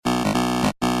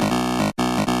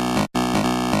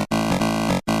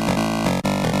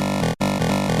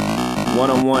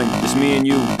one-on-one, it's me and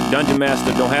you. Dungeon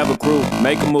Master, don't have a crew.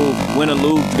 Make a move, win or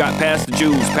lose, got past the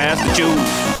Jews, past the Jews.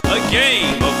 A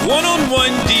game of one-on-one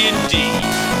D&D.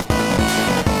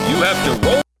 You have to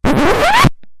roll.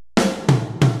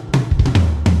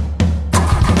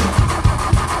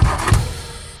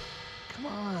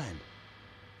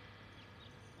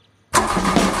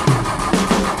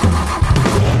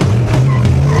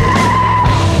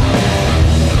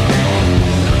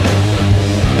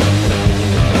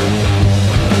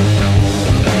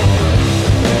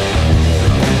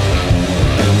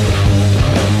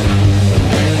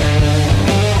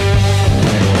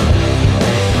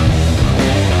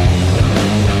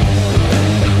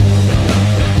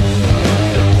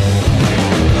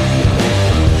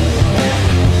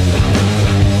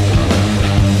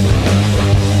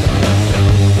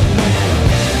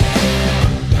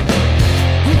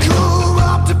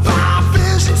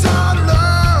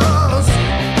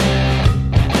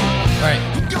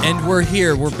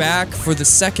 We're back for the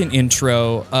second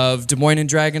intro of Des Moines and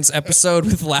Dragons episode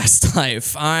with Last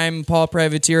Life. I'm Paul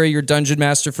Privateer, your Dungeon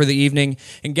Master for the evening,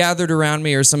 and gathered around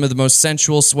me are some of the most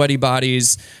sensual, sweaty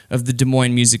bodies of the Des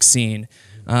Moines music scene.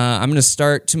 I'm going to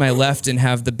start to my left and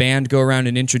have the band go around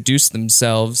and introduce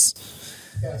themselves.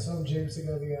 Yeah, so I'm James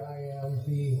Segovia. I am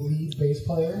the lead bass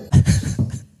player.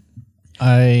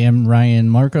 I am Ryan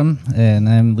Markham, and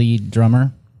I'm lead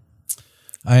drummer.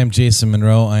 I am Jason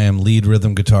Monroe. I am lead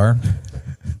rhythm guitar.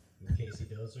 Casey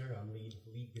Dozer. I'm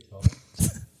lead guitar.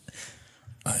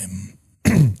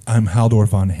 I'm Haldor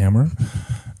von Hammer,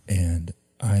 and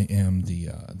I am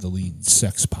the lead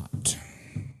sex pot.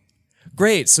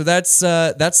 Great. So that's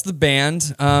the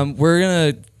band. I'm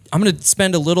gonna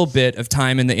spend a little bit of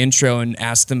time in the intro and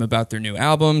ask them about their new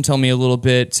album. Tell me a little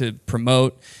bit to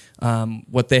promote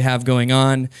what they have going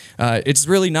on. It's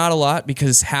really not a lot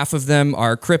because half of them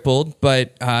are crippled,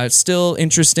 but still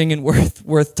interesting and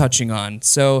worth touching on.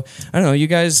 So I don't know. You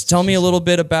guys tell me a little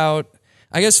bit about.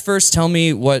 I guess first tell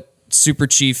me what Super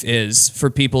Chief is for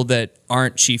people that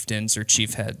aren't chieftains or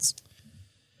chief heads.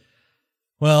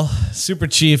 Well, Super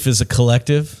Chief is a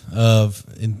collective of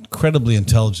incredibly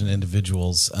intelligent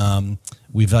individuals.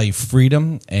 We value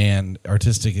freedom and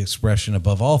artistic expression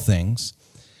above all things.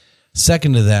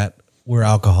 Second to that, we're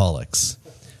alcoholics.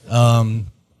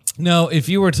 No, if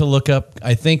you were to look up,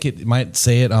 I think it might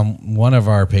say it on one of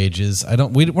our pages.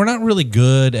 We're not really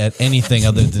good at anything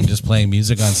other than just playing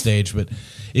music on stage. But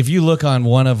if you look on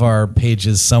one of our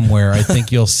pages somewhere, I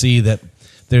think you'll see that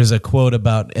there's a quote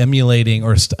about emulating,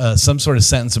 or some sort of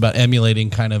sentence about emulating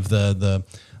kind of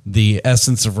the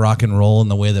essence of rock and roll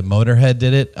and the way that Motorhead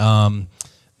did it.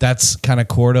 That's kind of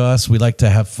core to us. We like to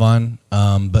have fun,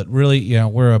 but really,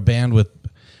 we're a band with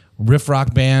riff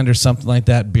rock band or something like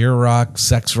that. Beer rock,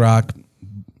 sex rock,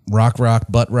 rock,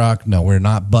 butt rock. No, we're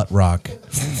not butt rock.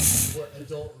 We're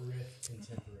adult riff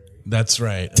contemporary. That's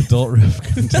right, adult riff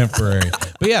contemporary.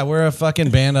 But yeah, we're a fucking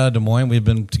band out of Des Moines. We've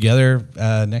been together.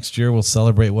 Next year we'll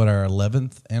celebrate our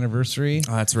 11th anniversary.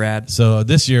 Oh, that's rad. So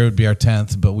this year would be our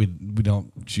 10th, but we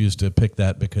don't choose to pick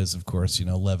that because, of course,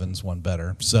 11's one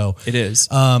better. So it is.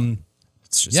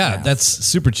 It's just yeah, math. that's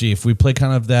Super Chief. We play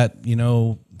kind of that,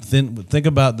 thin. Think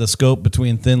about the scope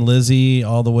between Thin Lizzy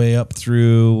all the way up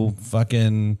through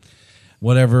fucking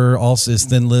whatever else is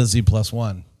Thin Lizzy plus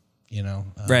one.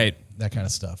 Right. That kind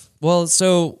of stuff. Well,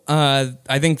 so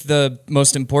I think the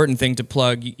most important thing to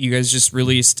plug, you guys just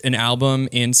released an album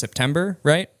in September,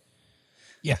 right?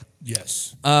 Yeah.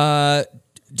 Yes.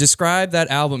 Describe that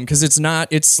album, because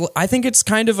I think it's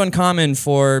kind of uncommon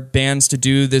for bands to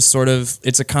do this sort of,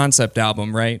 it's a concept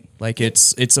album, right? Like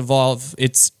it's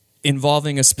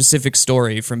involving a specific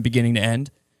story from beginning to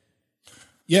end.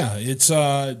 Yeah, it's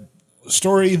a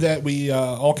story that we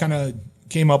all kind of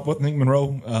came up with. I think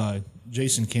Monroe,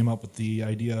 Jason came up with the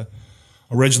idea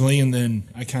originally, and then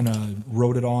I kind of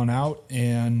wrote it on out,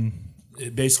 and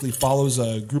it basically follows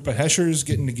a group of Heshers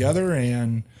getting together,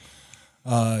 and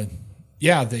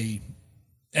they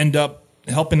end up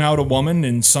helping out a woman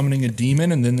and summoning a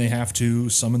demon, and then they have to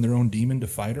summon their own demon to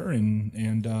fight her, and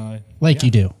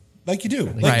you do. Like you do.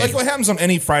 Like what happens on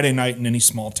any Friday night in any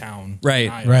small town.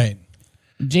 Right. Right.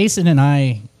 Jason and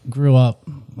I grew up,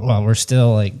 we're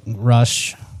still like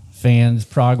Rush fans,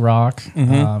 prog rock,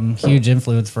 huge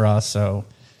influence for us. So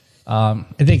I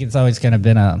think it's always kind of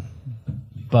been a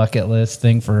bucket list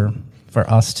thing for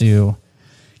us to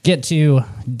get to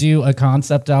do a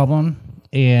concept album.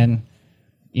 And,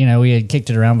 we had kicked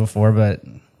it around before, but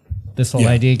this whole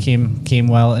idea came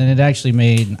well. And it actually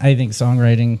made, I think,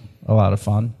 songwriting a lot of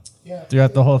fun. Yeah.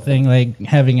 Throughout the whole thing, like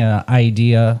having an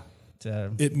idea.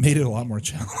 It made it a lot more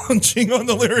challenging on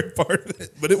the lyric part of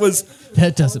it, but it was...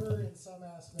 That doesn't...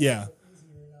 Yeah.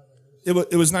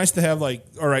 it was nice to have like,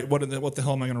 all right, what the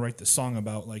hell am I going to write this song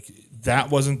about? Like that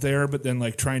wasn't there, but then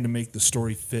like trying to make the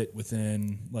story fit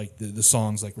within like the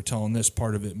songs. Like we're telling this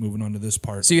part of it, moving on to this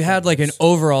part. So you had like an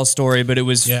overall story, but it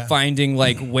was finding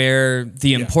like where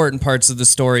the important parts of the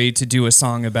story to do a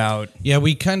song about. Yeah,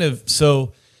 we kind of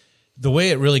so. The way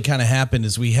it really kind of happened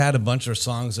is we had a bunch of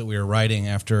songs that we were writing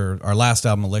after our last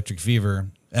album, Electric Fever.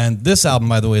 And this album,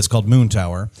 by the way, is called Moon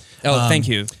Tower. Oh, thank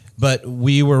you. But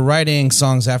we were writing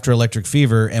songs after Electric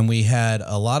Fever, and we had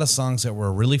a lot of songs that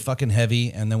were really fucking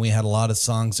heavy, and then we had a lot of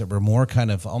songs that were more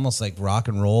kind of almost like rock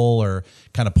and roll or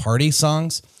kind of party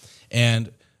songs.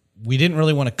 And we didn't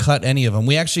really want to cut any of them.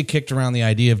 We actually kicked around the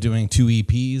idea of doing 2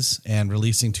 EPs and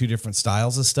releasing 2 different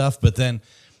styles of stuff, but then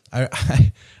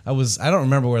I don't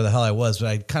remember where the hell I was, but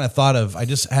I kind of I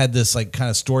just had this like kind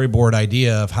of storyboard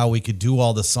idea of how we could do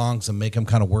all the songs and make them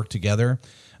kind of work together.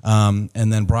 And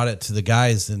then brought it to the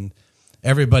guys, and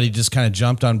everybody just kind of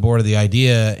jumped on board of the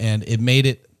idea, and it made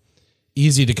it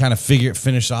easy to kind of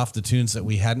finish off the tunes that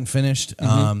we hadn't finished.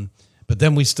 But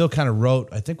then we still kind of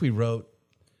wrote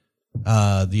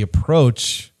The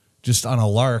Approach just on a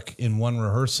lark in one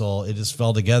rehearsal. It just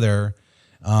fell together.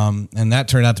 And that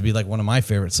turned out to be like one of my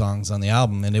favorite songs on the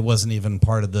album, and it wasn't even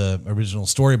part of the original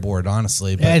storyboard,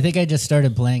 honestly. But I think I just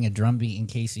started playing a drum beat, and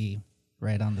Casey,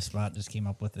 right on the spot, just came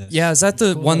up with this. Yeah, is that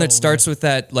the one that starts with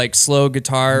that like slow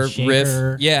guitar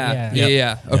shaker, riff?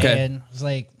 Yeah. Okay. And it's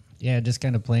like, just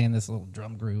kind of playing this little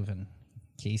drum groove, and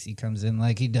Casey comes in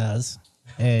like he does,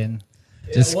 and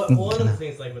just one of the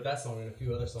things like with that song and a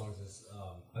few other songs is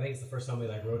I think it's the first time we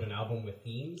like wrote an album with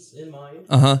themes in mind.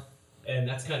 And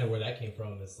that's kind of where that came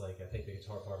from. Is like I think the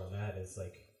guitar part on that is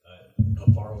like a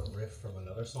borrowed riff from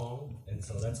another song, and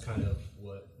so that's kind of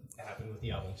what happened with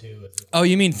the album too. Oh,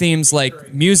 you mean themes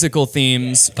like musical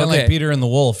themes? kind of like Peter and the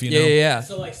Wolf, you know? Yeah.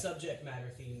 So like subject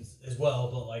matter themes as well,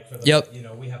 but like for the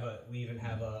we even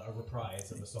have a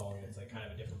reprise of a song that's like kind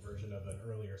of a different version of an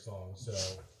earlier song. So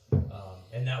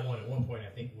and that one at one point I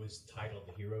think was titled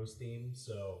the Heroes theme.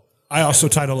 So I also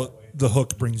titled it "The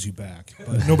Hook Brings You Back,"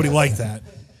 but nobody liked that.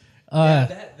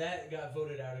 That got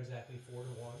voted out exactly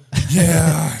 4-1.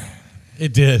 Yeah.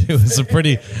 It did. It was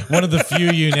one of the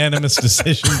few unanimous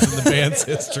decisions in the band's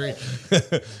history.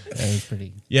 that was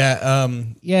pretty. Yeah.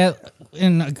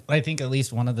 And I think at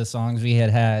least one of the songs we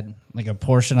had like a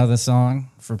portion of the song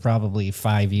for probably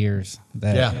 5 years.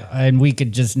 And we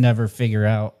could just never figure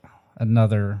out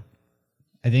another.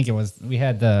 I think we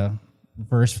had the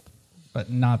verse, but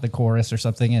not the chorus or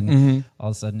something, and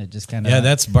all of a sudden it just kind of... Yeah,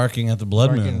 that's Barking at the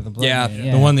Blood Moon.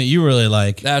 The one that you really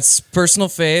like. That's personal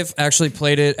fave. Actually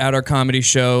played it at our comedy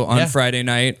show on Friday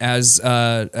night as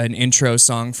an intro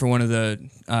song for one of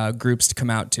the groups to come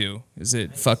out to. Is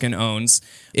it fucking owns.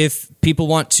 If people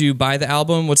want to buy the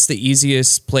album, what's the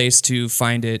easiest place to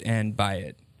find it and buy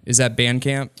it? Is that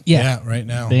Bandcamp? Yeah, right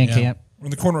now. Bandcamp. Yeah. We're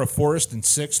in the corner of Forest and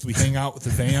 6th. We hang out with the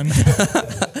van.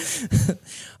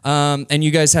 And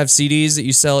you guys have CDs that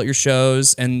you sell at your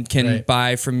shows and can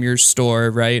buy from your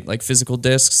store, right? Like physical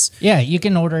discs? Yeah, you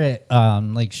can order it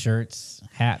like shirts,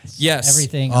 hats,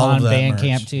 everything all on of that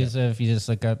Bandcamp merch, too. So if you just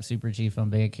look up Super Chief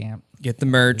on Bandcamp, Get the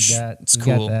merch. It's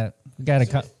cool. Got that. We got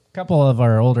a couple of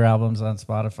our older albums on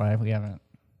Spotify. We haven't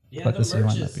put the this merch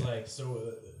one up is yet. like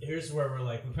so. Here's where we're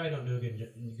like we probably don't do a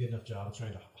good enough job of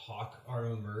trying to hawk our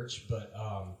own merch, but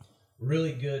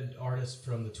really good artist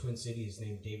from the Twin Cities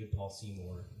named David Paul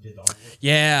Seymour did the artwork.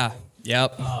 Yeah.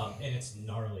 Yep. And it's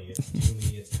gnarly. It's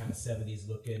doomy. It's kind of 70s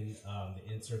looking.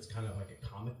 The insert's kind of like a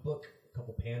comic book, a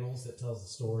couple panels that tells the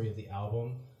story of the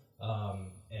album.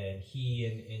 And he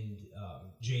and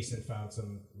Jason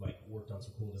worked on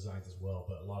some cool designs as well,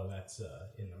 but a lot of that's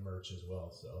in the merch as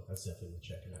well. So that's definitely worth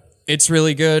checking out. It's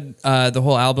really good. The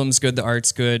whole album's good. The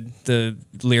art's good. The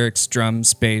lyrics,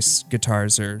 drums, bass,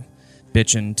 guitars are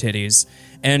bitchin' titties.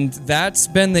 And that's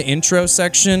been the intro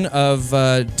section of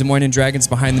Des Moines and Dragons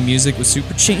Behind the Music with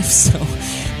Super Chief. So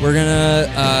we're going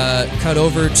to cut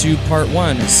over to part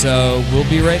 1. So we'll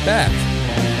be right back.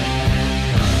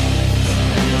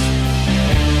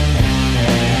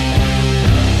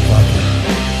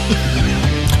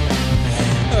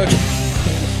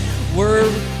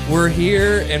 We're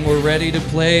here and we're ready to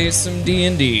play some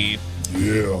D&D.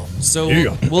 Yeah.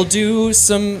 So we'll do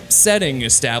some setting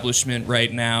establishment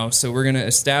right now. So we're going to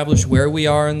establish where we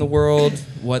are in the world,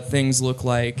 what things look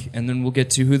like, and then we'll get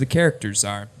to who the characters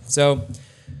are. So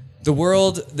the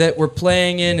world that we're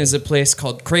playing in is a place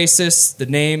called Krasis. The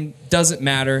name doesn't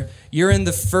matter. You're in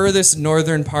the furthest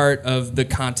northern part of the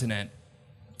continent.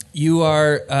 You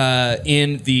are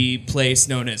in the place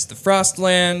known as the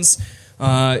Frostlands.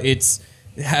 It's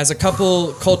It has a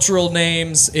couple cultural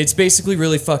names. It's basically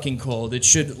really fucking cold. It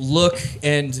should look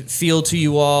and feel to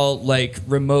you all like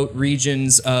remote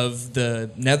regions of the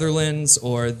Netherlands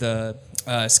or the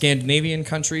Scandinavian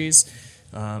countries.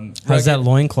 How's that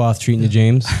loincloth treating you,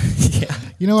 James? Yeah.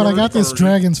 You know what? I got this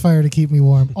dragon's fire to keep me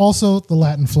warm. Also, the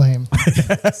Latin flame.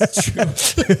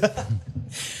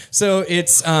 So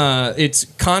it's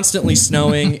constantly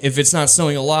snowing. If it's not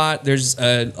snowing a lot, there's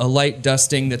a light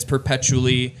dusting that's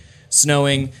perpetually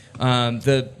snowing.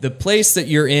 The place that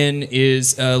you're in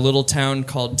is a little town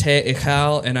called Te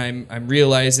Echal, and I'm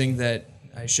realizing that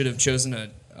I should have chosen a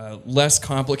less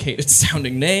complicated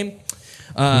sounding name.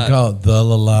 We call it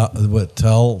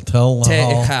tell Te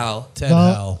Echal.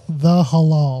 The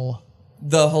halal.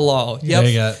 The halal. Yep.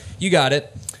 Yeah, you got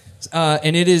it.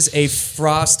 And it is a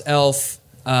frost elf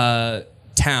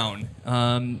town.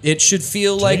 It should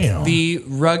feel like the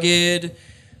rugged,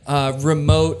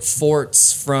 remote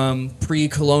forts from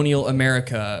pre-colonial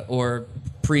America or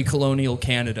pre-colonial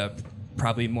Canada,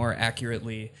 probably more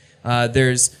accurately.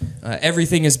 There's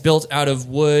everything is built out of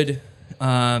wood.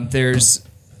 There's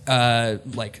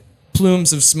like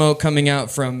plumes of smoke coming out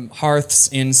from hearths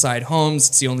inside homes.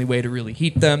 It's the only way to really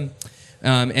heat them.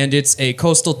 And it's a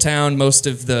coastal town. Most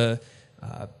of the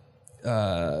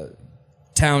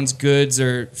town's goods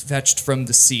are fetched from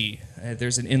the sea.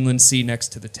 There's an inland sea next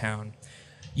to the town.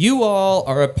 You all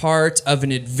are a part of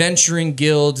an adventuring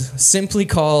guild simply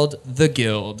called the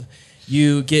Guild.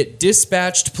 You get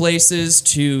dispatched places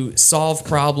to solve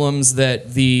problems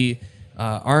that the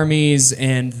armies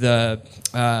and the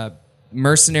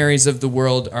mercenaries of the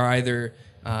world are either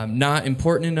not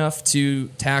important enough to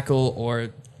tackle or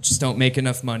just don't make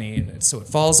enough money. And so it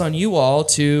falls on you all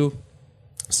to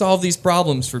solve these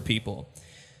problems for people.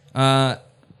 I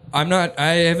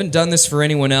haven't done this for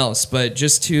anyone else, but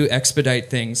just to expedite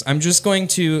things, I'm just going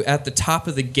to, at the top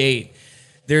of the gate,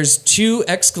 there's 2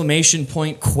 exclamation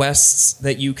point quests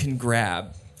that you can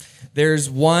grab. There's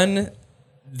one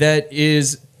that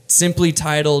is simply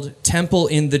titled Temple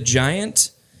in the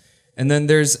Giant, and then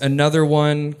there's another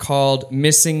one called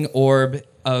Missing Orb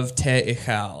of Te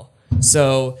Echal.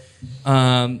 So,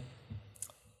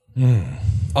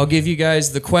 I'll give you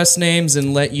guys the quest names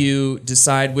and let you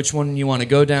decide which one you want to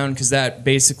go down, because that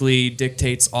basically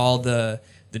dictates all the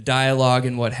dialogue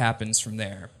and what happens from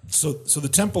there. So the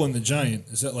temple and the giant,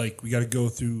 is that like we got to go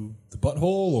through the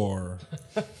butthole or?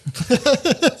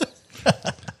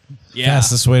 Yeah.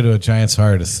 Fastest way to a giant's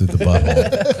heart is through the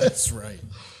butthole. That's right.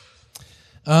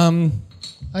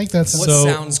 I think that's What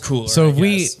sounds cooler? So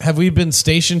I have we been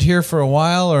stationed here for a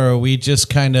while, or are we just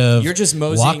kind of You're just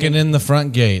moseying walking in the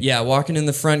front gate? Yeah, walking in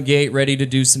the front gate, ready to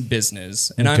do some business.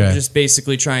 And Okay. I'm just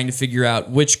basically trying to figure out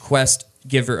which quest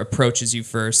giver approaches you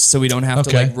first, so we don't have to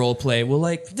Okay. like role play. Well,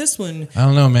 like this one. I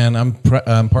don't know, man.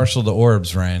 I'm partial to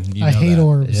orbs, Ryan. You I know hate that.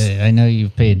 orbs. Yeah, I know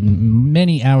you've paid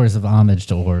many hours of homage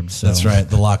to orbs. So. That's right,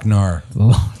 the Lochnar.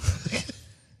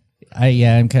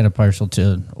 I'm kind of partial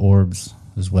to orbs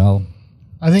as well.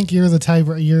 I think you're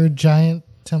you're giant,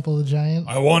 Temple of the Giant.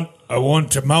 I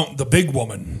want to mount the big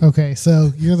woman. Okay,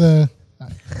 so you're the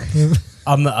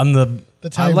I'm the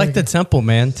I like the tiebreaker. temple,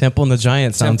 man. Temple and the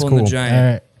Giant sounds Temple cool. and the Giant.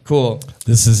 All right. Cool.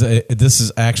 This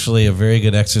is actually a very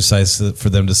good exercise for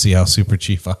them to see how Super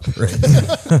Chief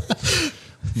operates.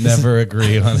 Never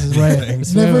agree on Right.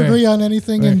 anything. Never agree on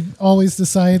anything and always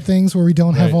decide things where we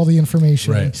don't have Right. all the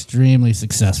information. Right. Extremely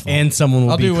successful. And someone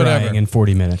will I'll be do whatever. crying in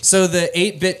 40 minutes. So the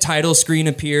 8-bit title screen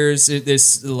appears. The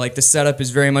setup is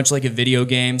very much like a video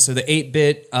game. So the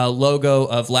 8-bit logo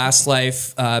of Last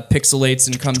Life pixelates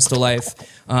and comes to life.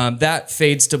 That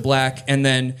fades to black, and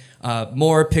then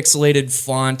more pixelated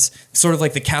font, sort of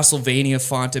like the Castlevania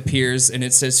font, appears, and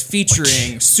it says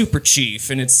featuring Super Chief,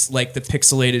 and it's like the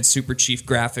pixelated Super Chief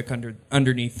graphic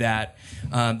underneath that.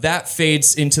 That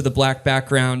fades into the black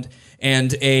background,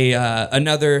 and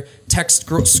another text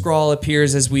scroll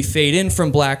appears as we fade in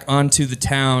from black onto the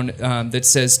town that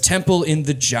says Temple in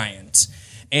the Giant.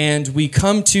 And we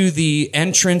come to the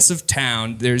entrance of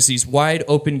town. There's these wide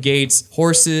open gates.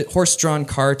 Horse-drawn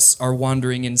carts are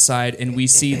wandering inside, and we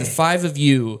see the 5 of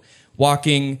you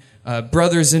walking,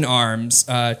 brothers in arms,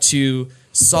 to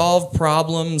solve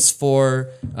problems for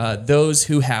those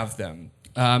who have them.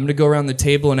 I'm going to go around the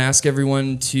table and ask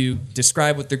everyone to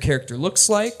describe what their character looks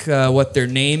like, what their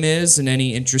name is, and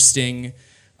any interesting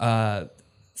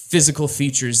physical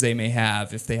features they may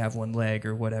have, if they have one leg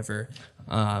or whatever.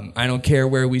 I don't care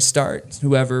where we start.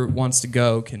 Whoever wants to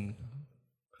go can.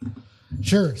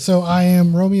 Sure. So I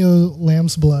am Romeo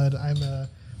Lambsblood. I'm a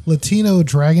Latino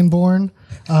dragonborn,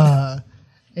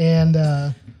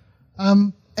 and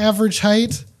I'm average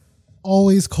height,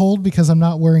 always cold because I'm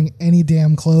not wearing any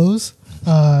damn clothes.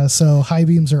 So high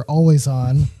beams are always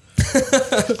on.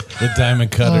 The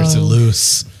diamond cutters are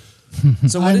loose.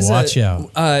 So what is Watch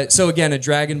out. So again, a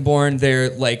dragonborn, they're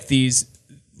like these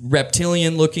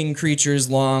reptilian-looking creatures,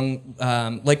 long,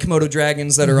 like Komodo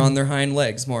dragons that are on their hind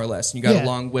legs, more or less. And you got a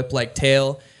long whip-like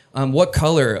tail. What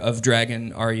color of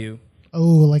dragon are you? Oh,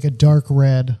 like a dark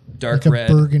red. Dark like red.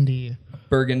 a burgundy.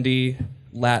 Burgundy,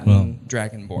 Latin,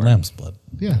 dragonborn. Lamb's blood.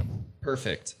 Yeah.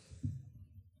 Perfect.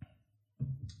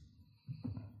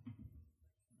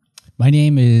 My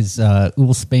name is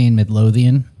Ulsbane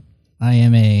Midlothian. I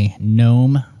am a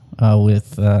gnome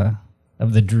with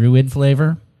of the druid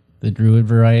flavor, the druid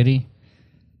variety.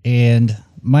 And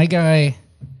my guy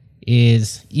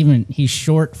is he's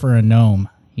short for a gnome.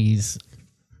 He's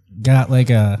got like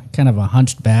a kind of a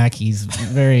hunched back. He's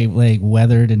very like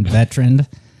weathered and veteraned.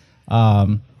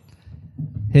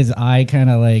 His eye kind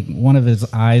of like one of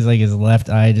his eyes, like his left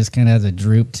eye, just kind of has a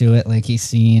droop to it, like he's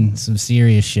seen some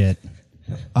serious shit.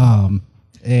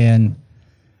 And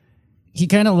he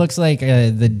kind of looks like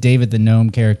the David the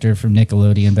Gnome character from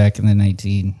Nickelodeon back in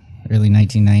the early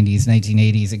 1990s,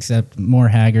 1980s, except more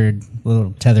haggard,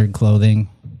 little tethered clothing.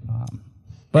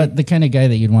 But the kind of guy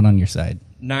that you'd want on your side.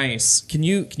 Nice. Can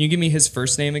you give me his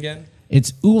first name again?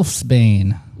 It's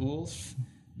Ulfsbane.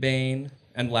 Ulfbane.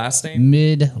 And last name?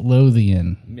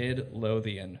 Midlothian.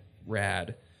 Midlothian.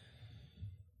 Rad.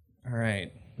 All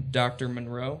right. Dr.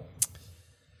 Monroe?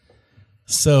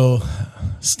 So,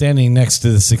 standing next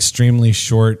to this extremely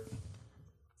short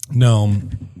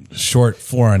gnome, short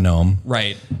for a gnome,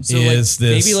 Right. So is like,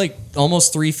 this maybe like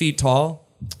almost 3 feet tall?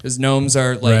 Because gnomes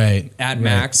are like at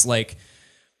max like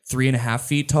 3.5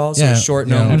 feet tall. So Yeah, a short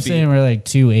yeah. gnome I'm would saying be we're like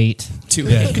 2'8". 2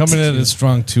 yeah, coming in at a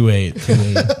strong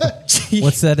 2'8".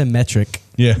 What's that in metric?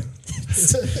 Yeah,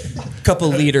 couple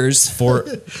liters.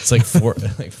 it's like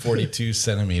 42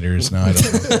 centimeters. No, I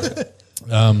don't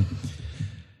know.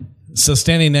 So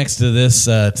standing next to this,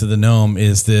 to the gnome,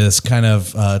 is this kind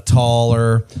of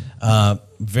taller,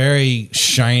 very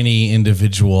shiny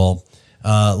individual,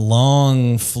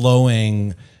 long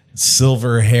flowing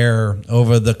silver hair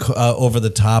over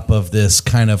the top of this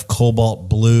kind of cobalt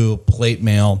blue plate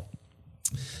mail,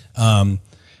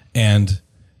 and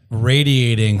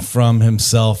radiating from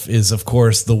himself is, of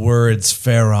course, the words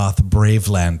Feroth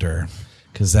Bravelander,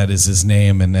 because that is his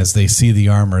name, and as they see the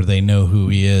armor, they know who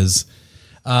he is.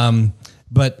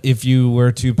 But if you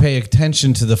were to pay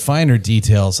attention to the finer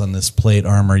details on this plate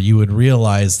armor, you would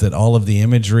realize that all of the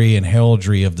imagery and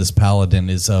heraldry of this paladin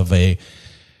is of a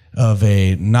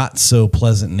not so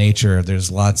pleasant nature. There's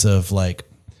lots of like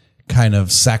kind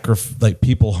of like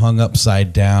people hung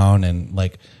upside down and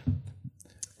like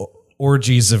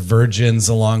orgies of virgins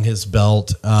along his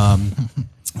belt.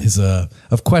 Is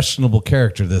of questionable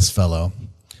character, this fellow.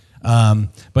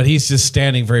 But he's just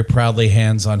standing very proudly,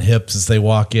 hands on hips, as they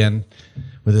walk in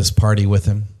with his party with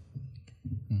him.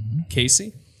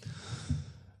 Casey?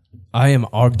 I am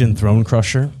Ogden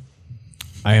Thronecrusher.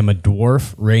 I am a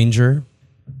dwarf ranger.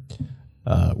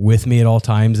 With me at all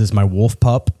times is my wolf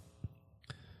pup.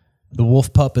 The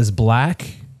wolf pup is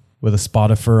black with a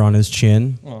spot of fur on his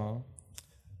chin. Aww.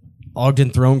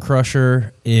 Ogden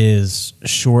Thronecrusher is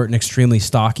short and extremely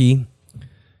stocky.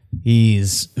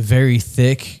 He's very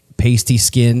thick, pasty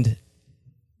skinned,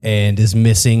 and is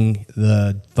missing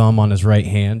the thumb on his right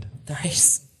hand.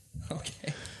 Nice.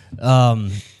 Okay.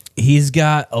 He's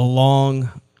got a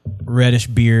long reddish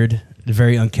beard,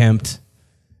 very unkempt,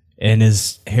 and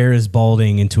his hair is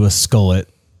balding into a skullet.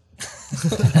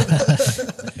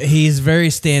 He's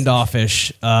very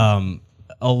standoffish.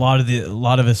 A lot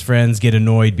of his friends get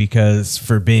annoyed because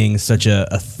for being such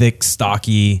a thick,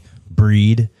 stocky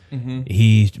breed,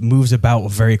 he moves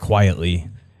about very quietly.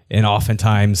 And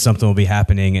oftentimes something will be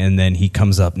happening, and then he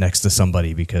comes up next to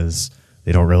somebody because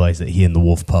they don't realize that he and the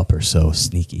wolf pup are so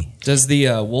sneaky. Does the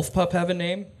wolf pup have a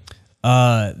name?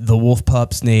 The wolf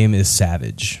pup's name is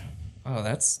Savage. Oh,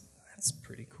 that's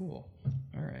pretty cool.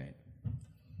 All right.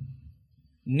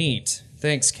 Neat.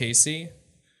 Thanks, Casey.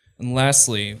 And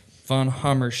lastly, von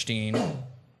Hammerstein.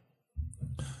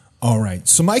 All right.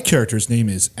 So my character's name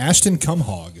is Ashton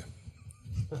Cumhog.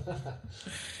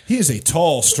 He is a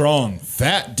tall, strong,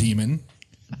 fat demon.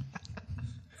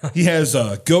 He has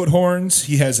goat horns.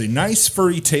 He has a nice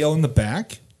furry tail in the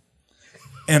back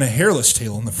and a hairless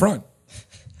tail in the front.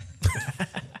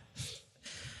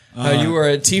 You are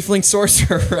a tiefling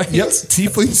sorcerer, right? Yep,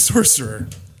 tiefling sorcerer.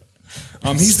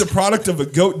 He's the product of a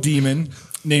goat demon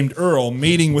named Earl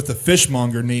mating with a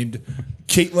fishmonger named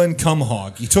Caitlin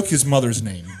Cumhog. He took his mother's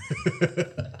name.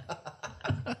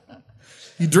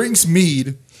 He drinks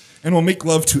mead and will make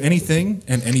love to anything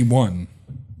and anyone.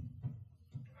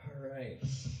 All right.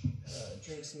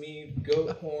 Drinks me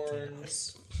goat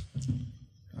horns.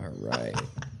 All right.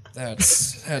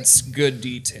 That's good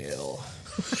detail.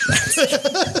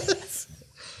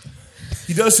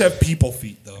 He does have people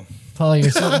feet, though. Paul,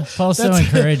 Paul's so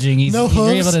encouraging. He's no you're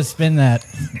hooves. able to spin that.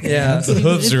 Yeah. The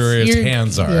hooves are where his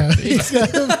hands are. Yeah, he's got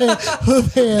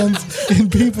hoof hands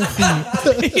and people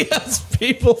feet. He has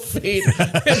people feet.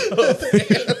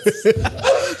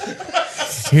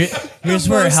 Most Here's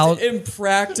where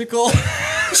impractical.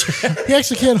 He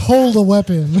actually can't hold a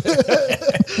weapon.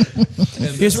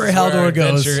 here's where Haldor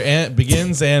goes. Adventure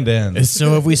begins and ends.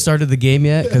 So have we started the game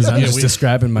yet? Because I'm just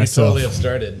describing We myself. totally have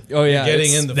started. Oh, yeah, We're getting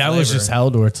it's- into That was flavor. just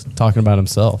Haldor talking about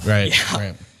himself. Right.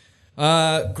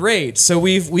 Right. Great. So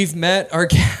we've met our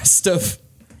cast of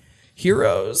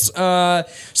heroes. So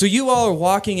you all are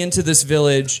walking into this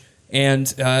village,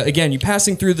 and again, you're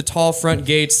passing through the tall front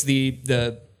gates.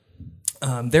 They're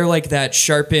like that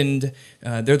sharpened.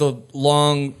 They're the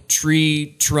long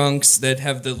tree trunks that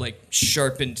have the like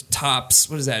sharpened tops.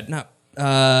 What is that? Not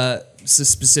it's a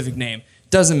specific name.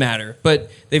 Doesn't matter.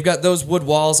 But they've got those wood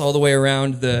walls all the way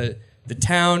around the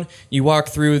town. You walk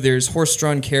through. There's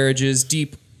horse-drawn carriages,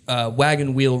 deep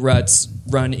wagon wheel ruts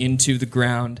run into the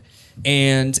ground,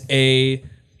 and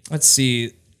let's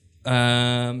see.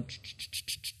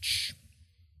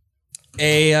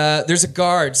 There's a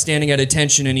guard standing at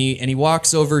attention, and he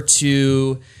walks over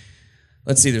to.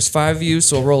 Let's see. There's 5 of you,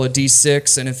 so I'll roll a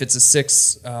d6, and if it's a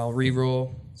 6, I'll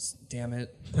re-roll. Damn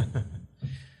it.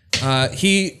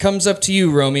 He comes up to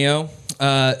you, Romeo.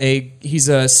 He's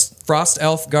a frost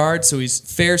elf guard, so he's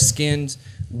fair-skinned,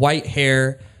 white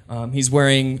hair. He's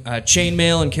wearing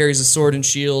chainmail and carries a sword and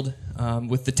shield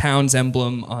with the town's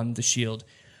emblem on the shield.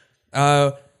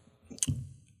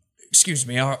 Excuse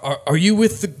me, are you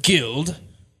with the guild?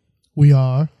 We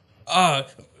are.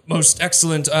 Most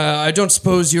excellent. I don't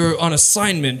suppose you're on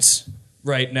assignment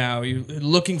right now. You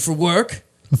looking for work?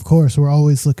 Of course, we're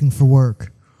always looking for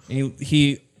work.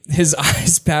 His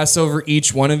eyes pass over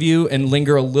each one of you and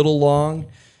linger a little long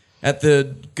at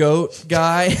the goat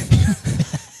guy.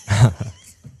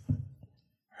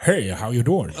 Hey, how you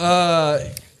doing?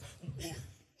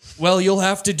 Well, you'll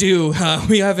have to do.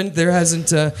 Haven't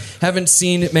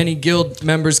seen many guild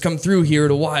members come through here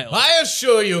in a while. I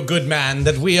assure you, good man,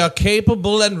 that we are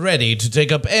capable and ready to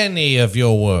take up any of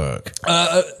your work.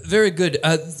 Very good.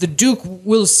 The Duke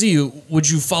will see you. Would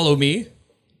you follow me?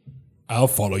 I'll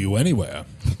follow you anywhere.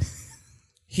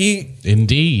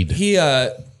 Indeed. He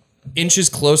inches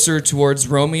closer towards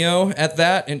Romeo at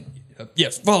that, and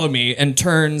yes, follow me, and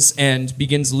turns and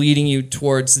begins leading you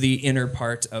towards the inner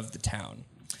part of the town.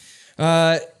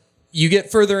 You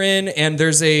get further in, and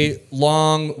there's a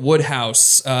long wood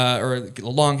house, or a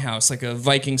longhouse, like a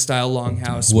Viking-style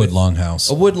longhouse. Wood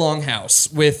longhouse. A wood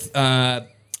longhouse with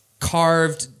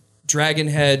carved dragon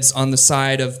heads on the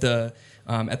side of the,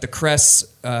 at the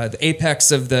crest, the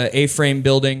apex of the A-frame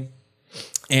building.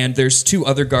 And there's 2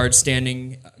 other guards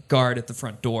standing guard at the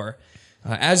front door.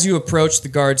 As you approach, the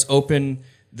guards open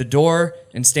the door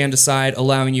and stand aside,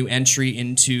 allowing you entry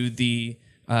into the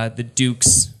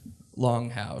Duke's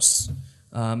longhouse.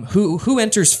 Who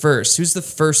enters first? Who's the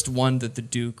first one that the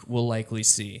Duke will likely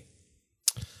see?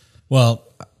 Well,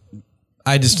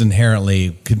 I just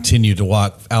inherently continue to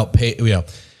walk out.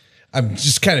 I'm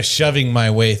just kind of shoving my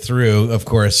way through, of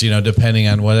course, depending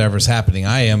on whatever's happening.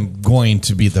 I am going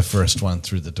to be the first one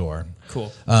through the door.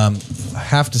 Cool. I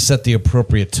have to set the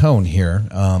appropriate tone here.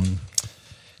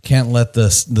 Can't let the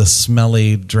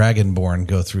smelly dragonborn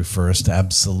go through first.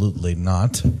 Absolutely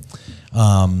not.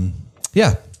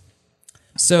 Yeah.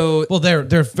 So, well,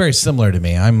 they're very similar to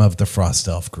me. I'm of the Frost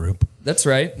Elf group. That's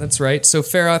right. So,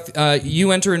 Feroth,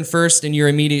 you enter in first, and you're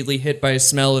immediately hit by a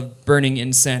smell of burning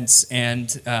incense, and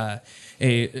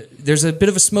there's a bit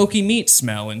of a smoky meat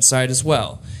smell inside as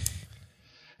well.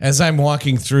 As I'm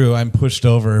walking through, I'm pushed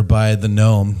over by the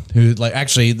gnome, who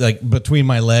between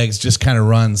my legs just kind of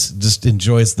runs, just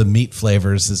enjoys the meat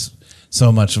flavors. Is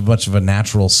so much of a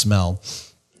natural smell.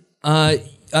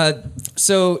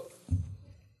 So,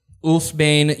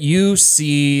 Ulfbane, you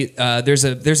see there's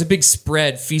a big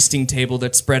feasting table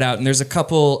that's spread out, and there's a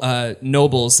couple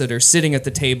nobles that are sitting at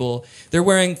the table. They're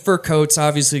wearing fur coats,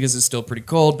 obviously, because it's still pretty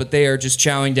cold, but they are just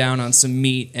chowing down on some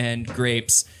meat and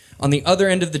grapes. On the other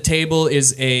end of the table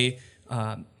is a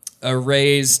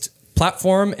raised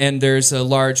platform, and there's a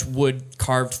large wood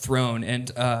carved throne.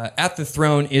 And at the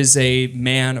throne is a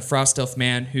Frost Elf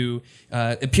man, who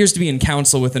appears to be in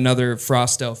council with another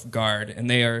Frost Elf guard, and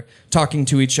they are talking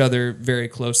to each other very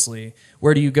closely.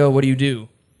 Where do you go? What do you do?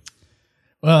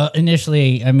 Well,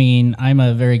 initially, I'm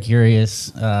a very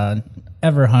curious,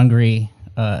 ever hungry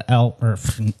elf or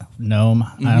gnome,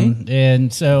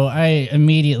 and so I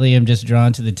immediately am just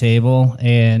drawn to the table.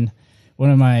 And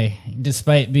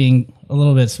despite being a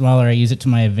little bit smaller, I use it to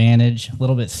my advantage. A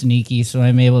little bit sneaky, so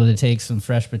I'm able to take some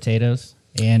fresh potatoes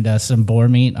and some boar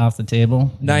meat off the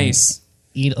table. Nice.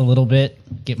 Eat a little bit,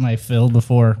 get my fill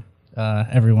before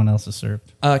everyone else is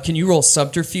served. Can you roll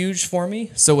subterfuge for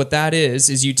me? So what that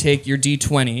is you take your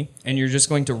D20 and you're just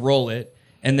going to roll it,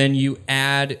 and then you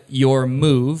add your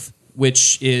move,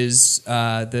 which is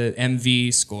the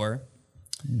MV score,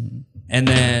 and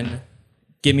then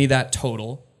give me that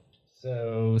total.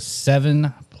 So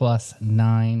 7 plus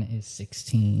 9 is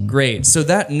 16. Great. So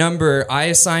that number, I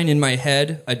assign in my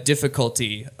head a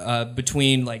difficulty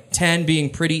between like 10 being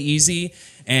pretty easy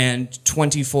and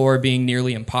 24 being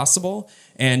nearly impossible.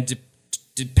 And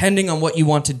depending on what you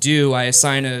want to do, I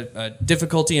assign a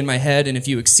difficulty in my head. And if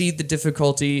you exceed the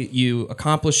difficulty, you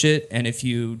accomplish it. And if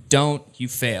you don't, you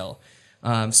fail.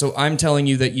 So I'm telling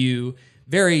you that you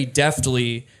very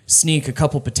deftly sneak a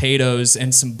couple potatoes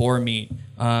and some boar meat.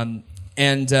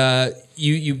 And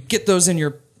you get those in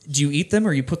your... Do you eat them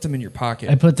or you put them in your pocket?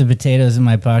 I put the potatoes in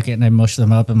my pocket and I mush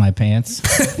them up in my pants,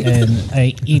 and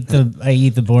I eat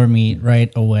the boar meat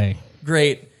right away.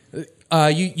 Great.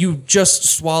 You just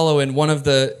swallow, and one of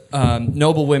the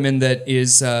noblewomen that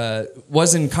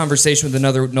was in conversation with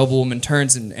another noblewoman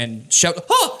turns and shouts,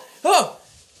 "Oh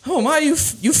my!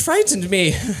 You frightened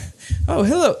me! Oh,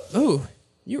 hello! Oh,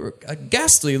 you were a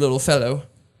ghastly little fellow."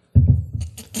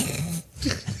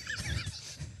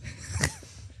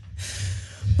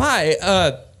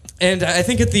 Hi, and I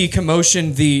think at the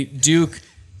commotion, the Duke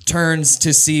turns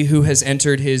to see who has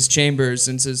entered his chambers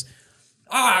and says,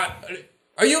 "Are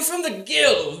you from the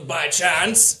guild by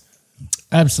chance?"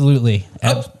 Absolutely.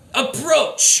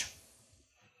 Approach.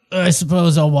 I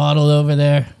suppose I'll waddle over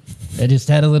there. I just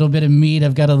had a little bit of meat.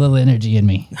 I've got a little energy in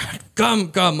me.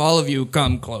 Come, all of you,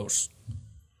 come close.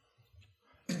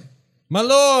 My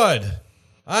lord,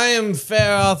 I am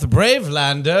Faroth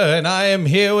Bravelander, and I am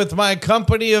here with my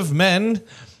company of men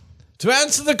to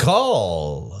answer the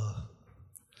call.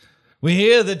 We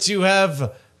hear that you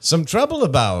have some trouble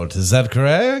about. Is that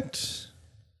correct?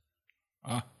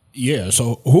 Yeah,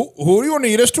 so who do you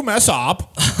need us to mess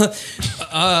up?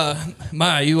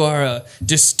 You are a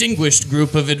distinguished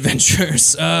group of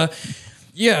adventurers.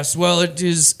 Yes, well, it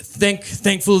is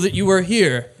thankful that you are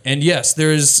here. And yes,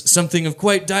 there is something of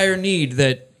quite dire need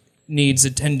that needs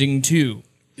attending to.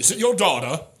 Is it your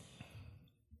daughter?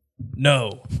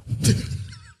 No.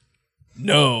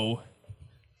 No.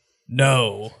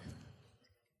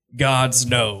 Gods,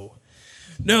 no.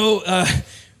 No,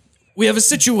 we have a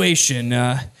situation.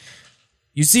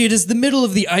 You see, it is the middle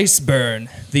of the Iceburn,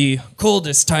 the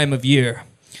coldest time of year.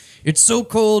 It's so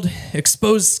cold,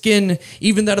 exposed skin,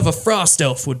 even that of a frost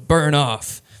elf would burn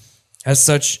off. As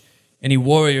such, any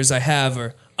warriors I have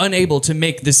are unable to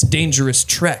make this dangerous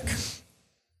trek.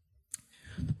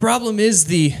 The problem is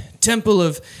the Temple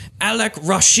of Alak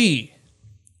Rashi.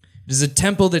 It is a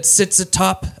temple that sits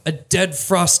atop a dead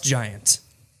frost giant.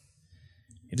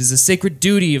 It is a sacred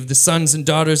duty of the sons and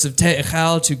daughters of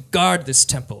Te'echal to guard this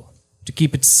temple, to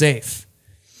keep it safe.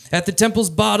 At the temple's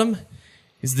bottom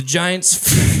is the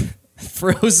giant's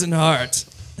frozen heart.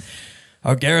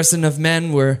 Our garrison of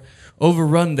men were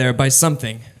overrun there by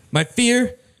something. My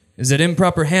fear is that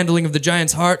improper handling of the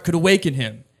giant's heart could awaken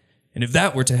him. And if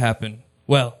that were to happen,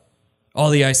 well, all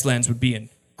the Icelands would be in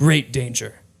great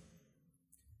danger.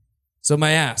 So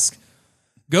my ask,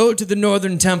 go to the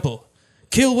northern temple,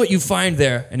 kill what you find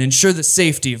there, and ensure the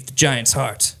safety of the giant's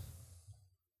heart.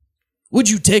 Would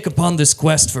you take upon this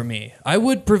quest for me? I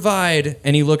would provide,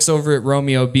 and he looks over at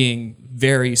Romeo being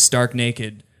very stark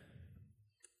naked,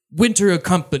 winter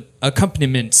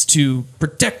accompaniments to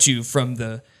protect you from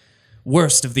the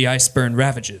worst of the Iceburn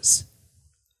ravages.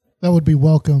 That would be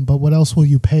welcome, but what else will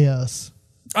you pay us?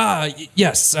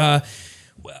 Yes.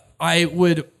 I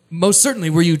would most certainly,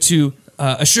 were you to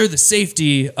assure the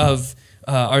safety of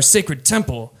our sacred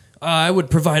temple, I would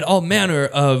provide all manner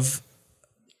of...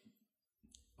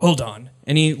 Hold on.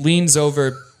 And he leans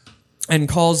over and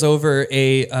calls over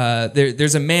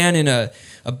there's a man in a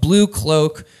blue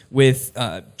cloak with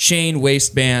chain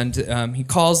waistband. He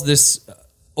calls this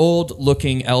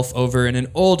old-looking elf over, and an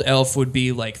old elf would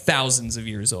be like thousands of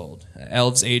years old.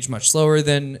 Elves age much slower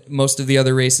than most of the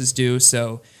other races do,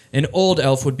 so an old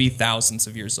elf would be thousands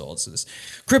of years old. So this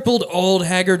crippled, old,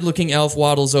 haggard-looking elf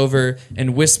waddles over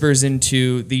and whispers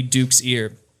into the Duke's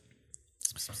ear.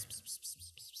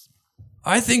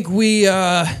 I think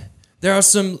there are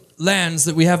some lands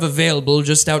that we have available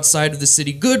just outside of the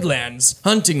city. Good lands,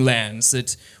 hunting lands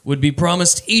that would be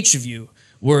promised each of you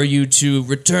were you to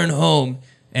return home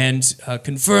and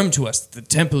confirm to us that the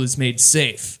temple is made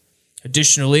safe.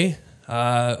 Additionally,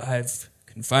 I've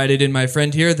confided in my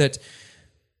friend here that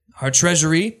our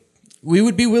treasury, we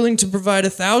would be willing to provide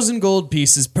 1,000 gold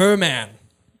pieces per man.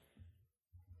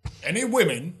 Any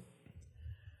women?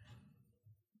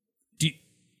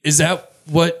 Is that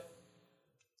what?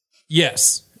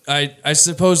 Yes. I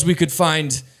suppose we could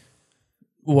find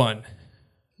one.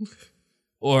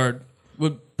 Or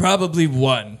probably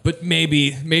one, but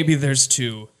maybe there's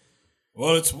two.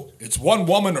 Well, it's one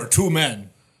woman or two men.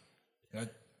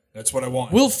 That's what I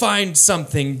want. We'll find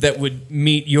something that would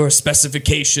meet your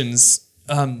specifications.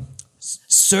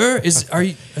 Sir, are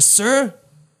you a sir?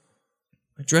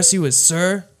 Address you as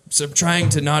sir? So I'm trying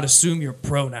to not assume your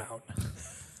pronoun.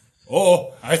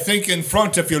 Oh, I think in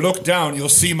front, if you look down, you'll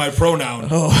see my pronoun.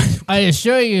 Oh, I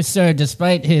assure you, sir,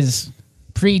 despite his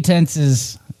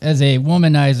pretenses as a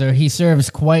womanizer, he serves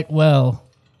quite well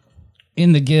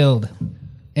in the guild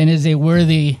and is a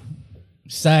worthy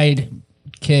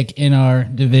sidekick in our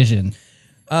division.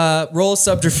 roll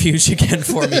subterfuge again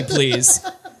for me, please.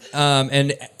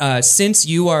 And since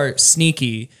you are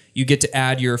sneaky, you get to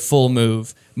add your full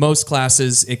move. Most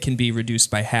classes, it can be reduced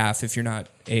by half if you're not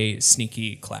a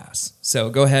sneaky class. So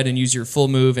go ahead and use your full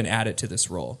move and add it to this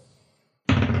roll.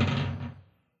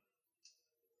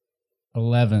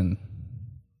 11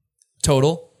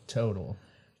 Total? total.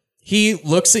 He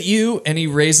looks at you and he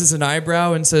raises an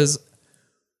eyebrow and says,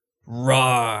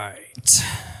 "Right.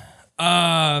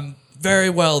 Very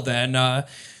well then.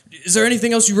 Is there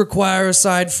anything else you require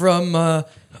aside from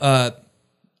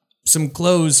some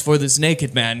clothes for this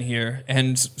naked man here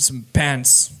and some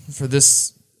pants for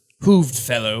this hooved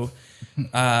fellow?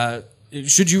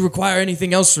 Should you require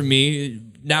anything else from me,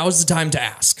 now is the time to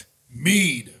ask."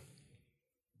 Mead.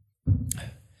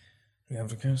 We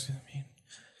have a cask.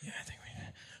 Yeah, I think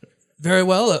we. Very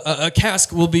well. A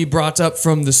cask will be brought up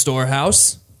from the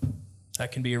storehouse.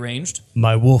 That can be arranged.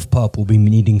 My wolf pup will be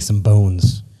needing some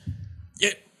bones.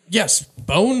 Yes,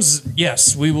 bones.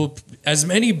 Yes, we will. As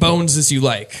many bones as you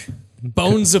like.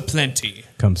 Bones aplenty.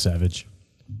 Come, Savage.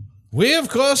 We, of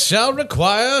course, shall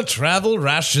require travel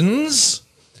rations,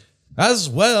 as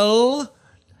well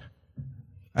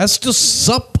as to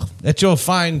sup at your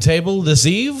fine table this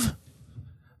eve.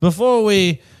 Before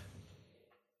we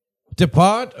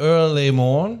depart early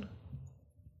morn,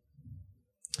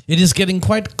 it is getting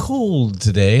quite cold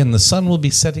today, and the sun will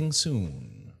be setting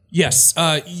soon. Yes,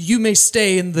 you may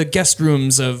stay in the guest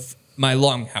rooms of my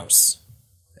longhouse.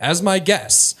 As my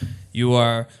guests, you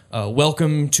are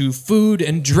welcome to food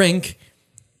and drink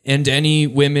and any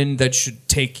women that should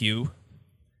take you.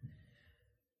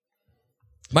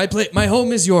 My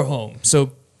home is your home,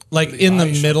 so... Like in the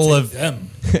middle of them.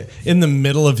 In the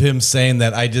middle of him saying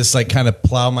that, I just like kind of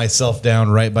plow myself down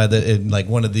right by like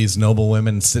one of these noble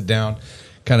women and sit down,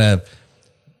 kind of.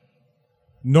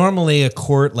 Normally a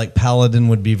court like paladin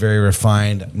would be very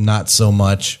refined, not so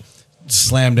much.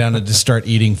 Slam down and just start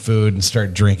eating food and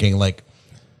start drinking. Like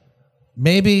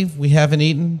maybe we haven't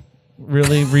eaten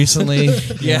really recently,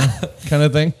 Yeah. kind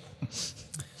of thing.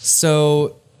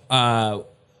 So,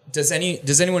 does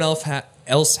anyone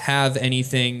else have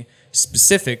anything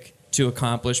specific to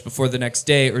accomplish before the next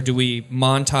day, or do we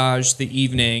montage the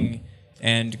evening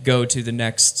and go to the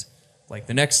next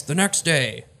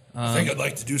day? I think I'd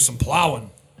like to do some plowing.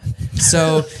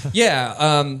 So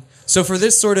yeah, so for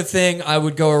this sort of thing, I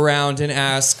would go around and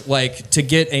ask to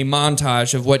get a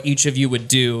montage of what each of you would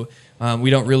do. We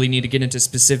don't really need to get into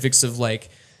specifics of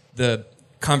the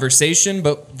conversation,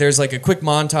 but there's a quick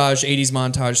montage, 80s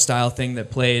montage style thing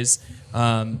that plays.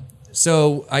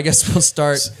 So I guess we'll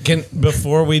start.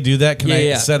 Before we do that, can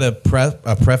I set a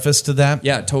preface to that?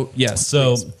 Yeah, yes.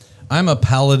 So please. I'm a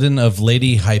paladin of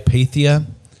Lady Hypatia.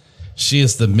 She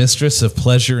is the mistress of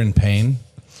pleasure and pain.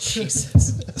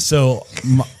 Jesus. So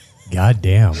God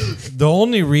damn. the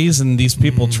only reason these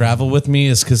people travel with me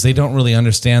is because they don't really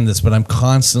understand this, but I'm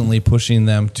constantly pushing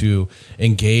them to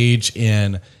engage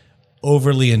in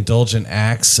overly indulgent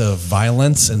acts of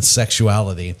violence and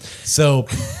sexuality. So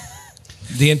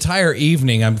the entire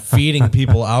evening I'm feeding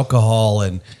people alcohol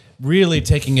and really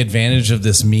taking advantage of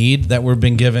this mead that we've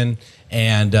been given,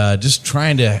 and just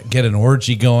trying to get an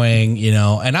orgy going,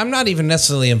 and I'm not even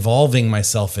necessarily involving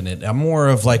myself in it. I'm more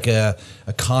of a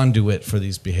conduit for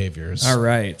these behaviors. All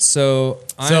right. So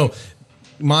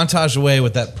montage away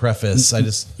with that preface.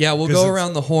 we'll go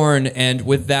around the horn, and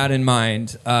with that in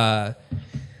mind,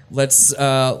 let's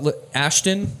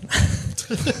Ashton.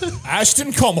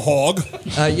 Ashton Cumhog.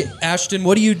 Ashton,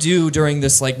 what do you do during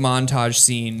this montage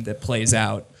scene that plays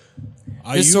out?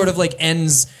 This sort of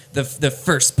ends the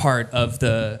first part of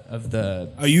the.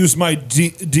 I use my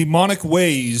demonic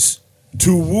ways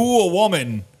to woo a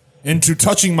woman into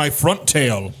touching my front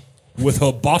tail with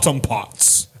her bottom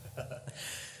parts.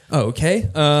 Okay,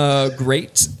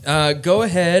 great. Go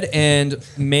ahead and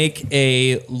make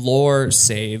a lore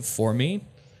save for me.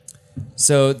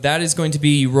 So that is going to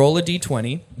be you roll a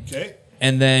d20. Okay.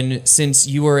 And then since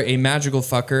you are a magical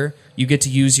fucker, you get to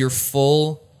use your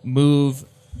full move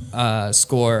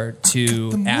score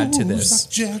to add to this.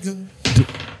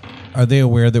 Are they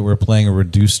aware that we're playing a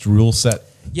reduced rule set?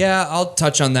 Yeah, I'll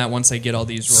touch on that once I get all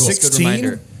these rolls. 16? Good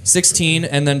reminder. 16,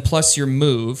 and then plus your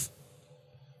move.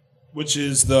 Which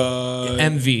is the...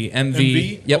 MV.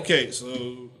 MV? Yep. Okay,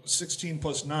 so 16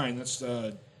 plus 9, that's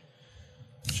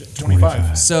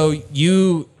 25. So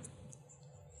you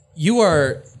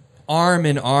are arm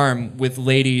in arm with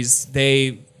ladies.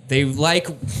 They like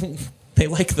they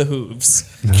like the hooves.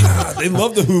 God, they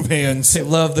love the hoove hands. They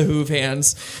love the hoove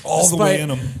hands. All the way in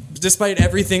them. Despite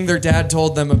everything their dad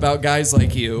told them about guys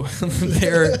like you,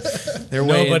 they're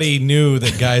Nobody knew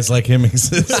that guys like him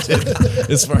existed,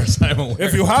 as far as I'm aware.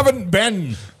 If you haven't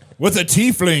been with a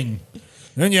tiefling,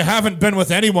 then you haven't been with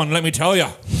anyone, let me tell you.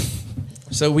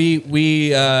 So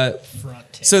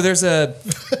so there's a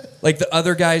like the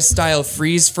other guy's style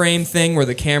freeze frame thing where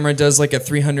the camera does like a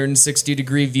 360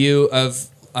 degree view of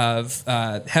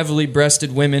heavily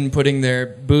breasted women putting their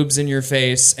boobs in your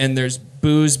face, and there's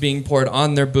booze being poured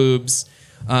on their boobs.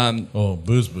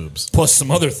 Boobs. Plus some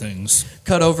other things.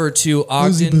 Cut over to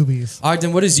Boozy Ogden. boobies.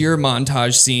 Ogden, what does your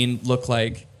montage scene look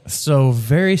like? So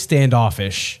very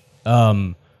standoffish.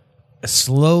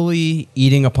 Slowly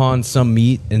eating upon some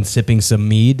meat and sipping some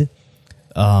mead,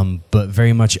 but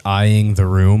very much eyeing the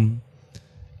room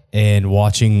and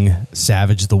watching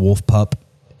Savage the wolf pup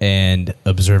and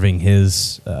observing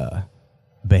his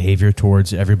behavior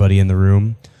towards everybody in the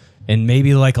room, and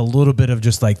maybe like a little bit of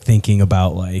just like thinking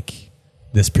about like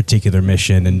this particular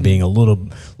mission and being a little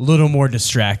more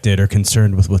distracted or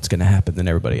concerned with what's going to happen than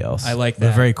everybody else. I like They're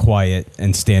that. very quiet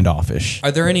and standoffish.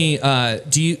 Are there any?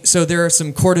 So there are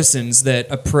some courtesans that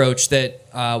approach that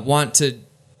want to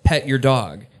pet your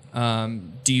dog.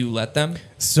 Do you let them?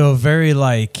 So very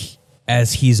like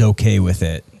as he's okay with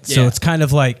it. So Yeah. it's kind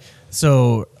of like,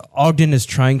 so Ogden is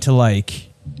trying to like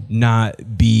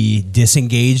not be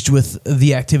disengaged with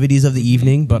the activities of the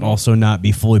evening, but also not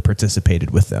be fully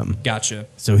participated with them. Gotcha.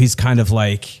 So he's kind of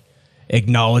like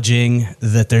acknowledging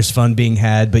that there's fun being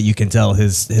had, but you can tell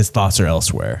his thoughts are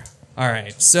elsewhere. All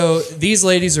right. So these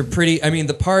ladies are pretty. I mean,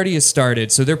 the party has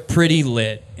started, so they're pretty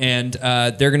lit, and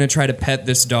they're gonna try to pet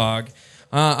this dog.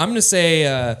 I'm gonna say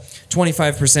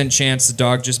 25% chance the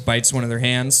dog just bites one of their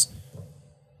hands.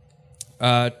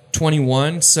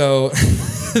 21. So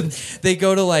they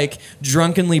go to like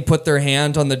drunkenly put their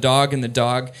hand on the dog, and the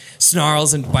dog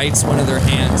snarls and bites one of their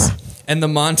hands. And the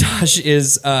montage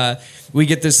is we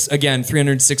get this again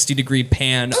 360 degree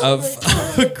pan of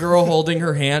a girl holding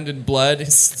her hand, and blood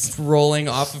is rolling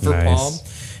off of her Nice. palm,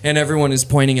 and everyone is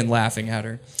pointing and laughing at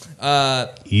her.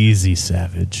 Easy,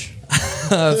 Savage.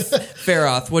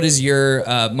 Faroth, what is your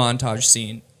montage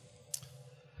scene?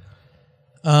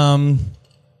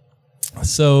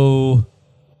 So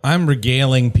I'm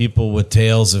regaling people with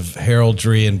tales of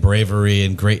heraldry and bravery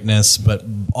and greatness, but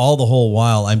all the whole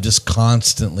while I'm just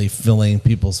constantly filling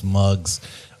people's mugs,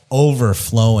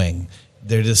 overflowing.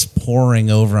 They're just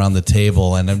pouring over on the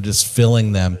table, and I'm just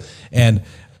filling them. And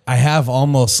I have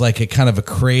almost like a kind of a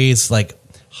craze, like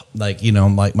you know,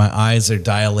 like my eyes are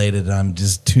dilated and I'm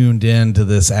just tuned in to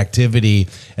this activity.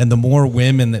 And the more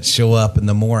women that show up and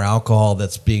the more alcohol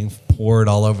that's being poured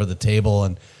all over the table,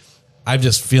 and I'm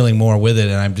just feeling more with it.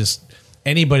 And I'm just,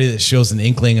 anybody that shows an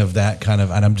inkling of that kind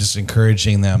of, and I'm just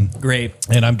encouraging them. Great.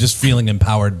 And I'm just feeling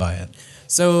empowered by it.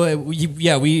 So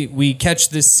we catch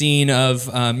this scene of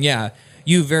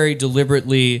you very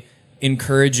deliberately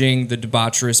encouraging the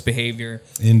debaucherous behavior,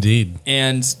 Indeed.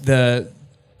 and the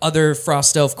other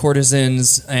Frost Elf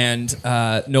courtesans and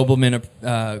noblemen.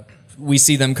 We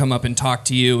see them come up and talk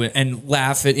to you and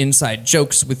laugh at inside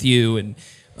jokes with you, and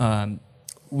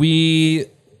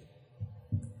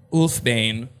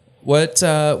Ulfbane, what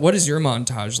is your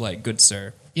montage like, good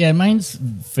sir? Yeah, mine's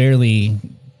fairly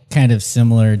kind of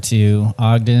similar to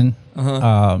Ogden.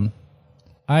 I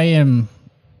am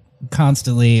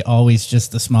constantly always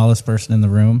just the smallest person in the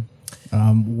room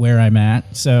where I'm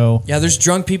at. So Yeah, there's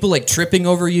drunk people like tripping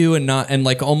over you and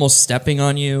like almost stepping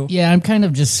on you. yeah, I'm kind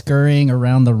of just scurrying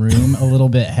around the room a little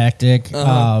bit hectic.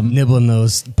 Nibbling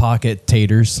those pocket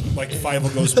taters. Like Five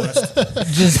Goes West.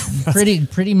 Just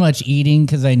pretty much eating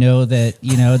because I know that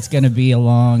it's going to be a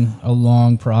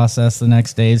long process the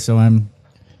next day. So I'm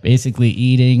basically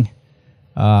eating,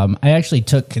 I actually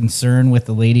took concern with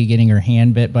the lady getting her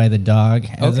hand bit by the dog.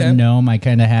 As Okay. a gnome, I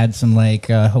kind of had some like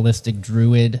holistic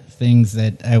druid things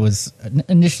that I was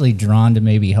initially drawn to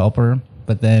maybe help her,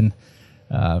 but then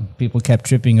people kept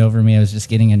tripping over me. I was just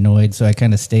getting annoyed, so I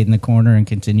kind of stayed in the corner and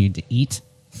continued to eat.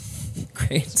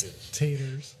 Great.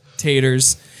 Taters.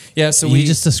 Taters. Yeah, so You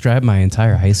just described my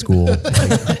entire high school.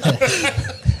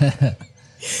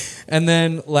 And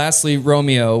then lastly,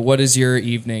 Romeo, what is your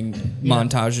evening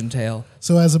montage entail?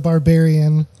 So as a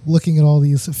barbarian, looking at all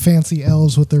these fancy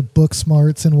elves with their book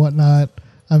smarts and whatnot,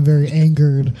 I'm very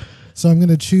angered. So I'm going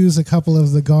to choose a couple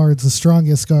of the guards, the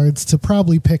strongest guards, to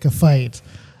probably pick a fight.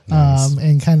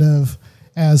 And kind of,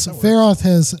 as Feroth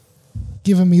has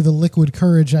given me the liquid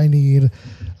courage I need,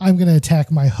 I'm going to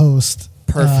attack my host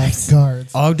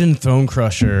guards. Ogden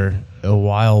Thronecrusher,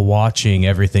 while watching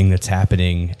everything that's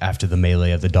happening after the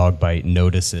melee of the dog bite,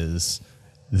 notices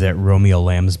that Romeo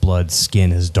Lambsblood's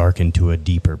skin has darkened to a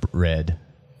deeper red.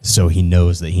 So he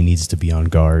knows that he needs to be on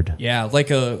guard. Yeah,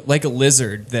 like a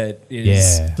lizard that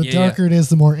is. Yeah. The darker it is,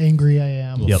 the more angry I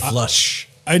am. Yep. Flush.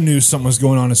 I knew something was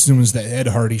going on as soon as that Ed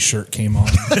Hardy shirt came on.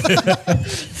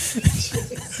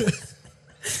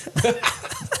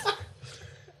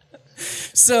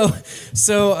 So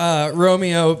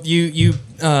Romeo, you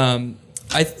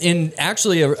in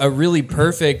actually a really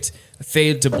perfect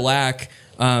fade to black.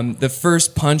 The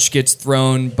first punch gets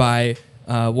thrown by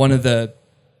one of the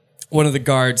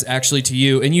guards actually to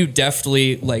you, and you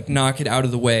deftly like knock it out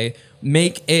of the way.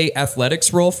 Make a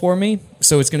athletics roll for me.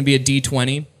 So it's going to be a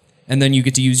D20, and then you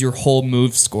get to use your whole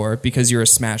move score because you're a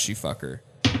smashy fucker.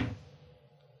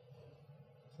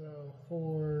 So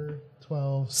 4,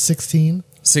 12, 16.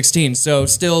 16. So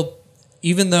still,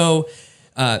 even though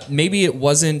maybe it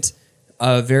wasn't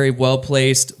a very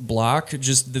well-placed block,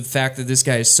 just the fact that this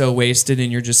guy is so wasted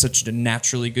and you're just such a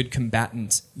naturally good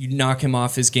combatant, you knock him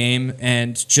off his game,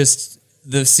 and just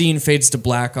the scene fades to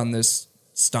black on this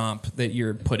stomp that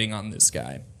you're putting on this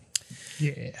guy.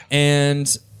 Yeah.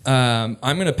 And I'm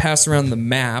going to pass around the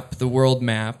map, the world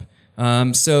map.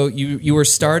 So you were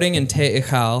starting in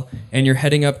Te'echal, and you're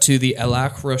heading up to the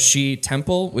Elach Roshi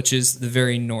Temple, which is the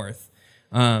very north.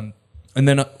 And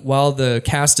then while the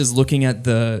cast is looking at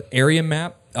the area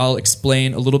map, I'll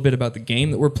explain a little bit about the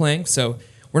game that we're playing. So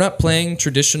we're not playing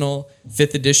traditional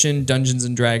 5th edition Dungeons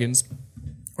 & Dragons.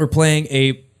 We're playing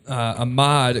a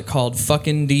mod called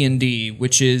Fucking D&D,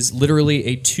 which is literally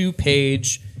a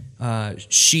 2-page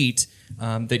sheet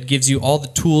that gives you all the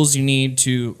tools you need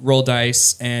to roll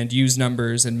dice and use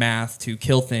numbers and math to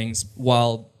kill things,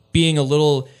 while being a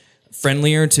little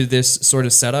friendlier to this sort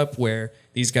of setup where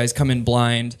these guys come in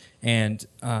blind, and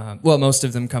most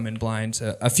of them come in blind.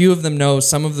 A few of them know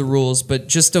some of the rules, but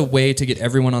just a way to get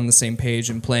everyone on the same page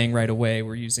and playing right away,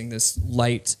 we're using this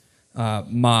light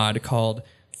mod called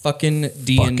Fucking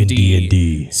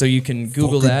D&D. So you can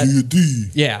Google that. D&D.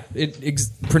 Yeah,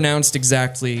 pronounced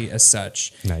exactly as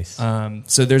such. Nice.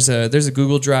 So there's a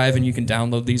Google Drive, and you can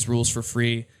download these rules for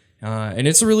free. And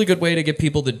it's a really good way to get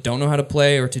people that don't know how to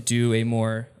play or to do a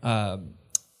more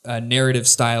narrative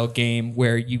style game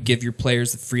where you give your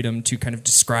players the freedom to kind of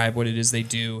describe what it is they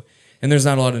do, and there's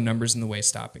not a lot of numbers in the way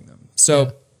stopping them.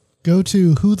 So Go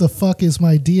to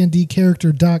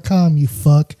whothefuckismydndcharacter.com, you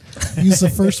fuck. Use the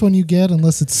first one you get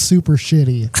unless it's super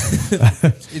shitty.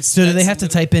 So do they have to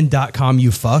type in .com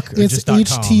you fuck? Or It's just .com? And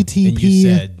you http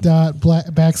said- // I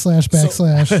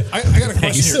got a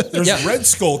question here. There's Red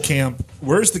Skull Camp.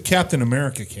 Where's the Captain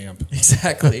America camp?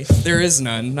 exactly, there is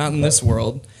none, not in this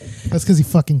world. That's because he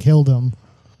fucking killed him.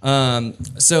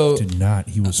 So Did not.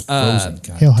 He was frozen.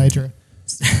 God. Hail Hydra.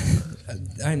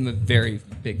 I'm a very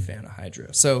big fan of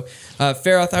Hydra. So,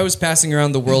 Feroth, I was passing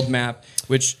around the world map,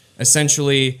 which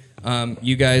essentially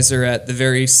you guys are at the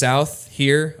very south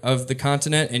here of the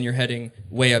continent, and you're heading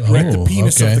way up. We're at the Oh,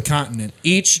 penis okay. of the continent.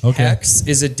 Each hex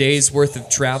is a day's worth of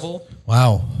travel.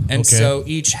 Wow. And so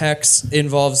each hex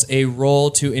involves a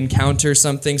roll to encounter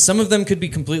something. Some of them could be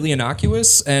completely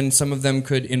innocuous, and some of them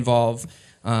could involve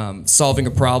solving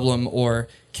a problem or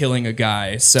killing a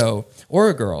guy, or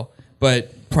a girl,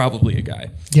 but probably a guy.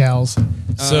 Gals.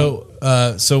 So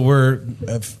we're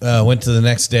went to the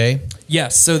next day.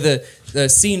 Yes, so the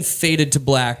scene faded to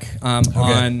black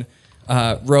on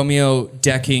Romeo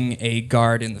decking a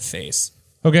guard in the face.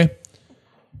 Okay.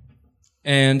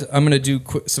 And I'm going to do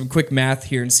some quick math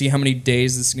here and see how many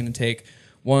days this is going to take.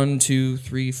 1, 2,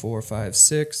 3, 4, 5,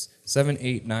 6, 7,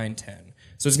 8, 9, 10.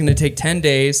 So it's going to take 10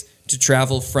 days to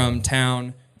travel from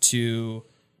town to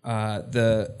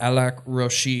the Elach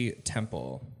Roshi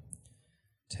Temple.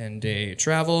 10-day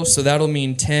travel. So that'll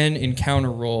mean 10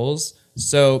 encounter rolls.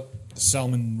 So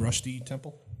Salman Rushdie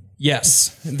Temple.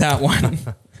 yes, that one.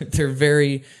 they're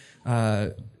very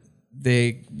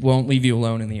they won't leave you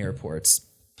alone in the airports.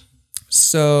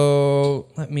 So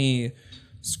let me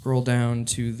scroll down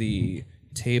to the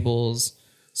tables.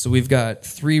 So we've got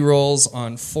 3 rolls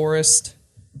on forest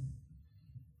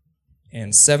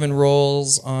and 7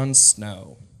 rolls on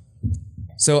snow.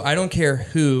 So I don't care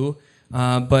who,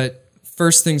 but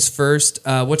first things first,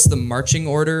 what's the marching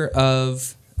order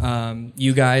of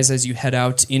you guys as you head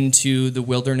out into the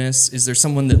wilderness? Is there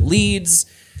someone that leads?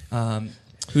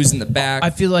 Who's in the back? I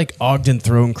feel like Ogden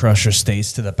Throne Crusher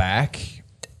stays to the back,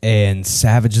 and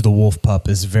Savage the Wolf Pup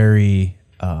is very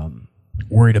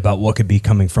worried about what could be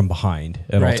coming from behind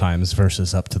at all times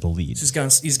versus up to the lead.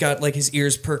 He's got like his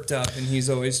ears perked up, and he's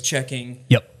always checking.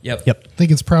 Yep. I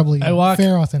think it's probably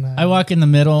Feroth and I walk in the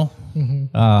middle, or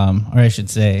I should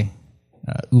say,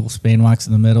 Ulfsbane walks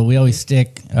in the middle. We always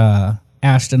stick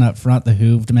Ashton up front, the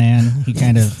hooved man. He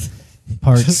kind of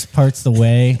parts the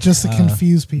way. Just to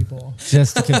confuse people.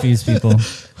 Just to confuse people.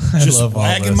 I love all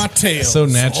wagging this. my tail. So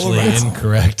naturally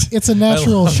incorrect. It's a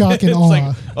natural shock and It's awe.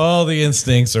 like all the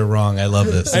instincts are wrong. I love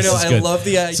this. I know. This is I good. love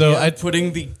the idea So of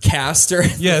putting the caster.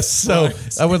 Yes. So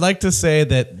I would like to say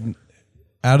that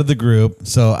out of the group,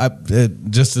 so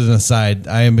just as an aside,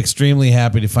 I am extremely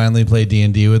happy to finally play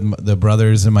D&D with the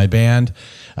brothers in my band.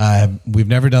 We've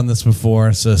never done this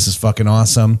before, so this is fucking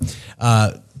awesome.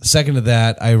 Second to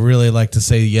that, I really like to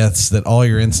say yes, that all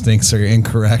your instincts are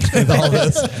incorrect with all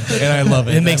this, and I love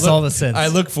it. It makes all the sense. I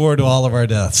look forward to all of our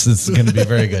deaths. It's going to be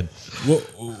very good.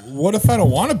 What if I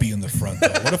don't want to be in the front, though?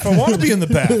 What if I want to be in the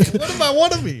back? What if I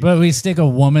want to be? But we stick a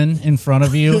woman in front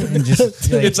of you and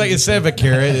just It's like instead of a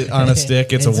carrot on a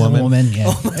stick, it's a woman.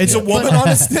 Yeah. It's a woman on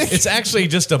a stick. It's actually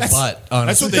just a butt on a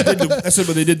That's stick. what they did. That's what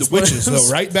they did to witches, though,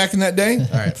 right? Back in that day.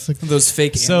 All right. Those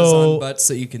fake So- Amazon butts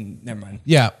that you can. Never mind.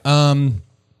 Yeah.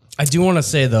 I do want to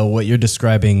say though, what you're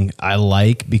describing, I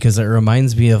like because it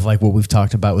reminds me of like what we've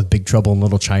talked about with Big Trouble in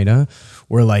Little China,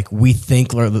 where like we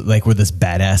think like we're this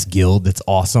badass guild that's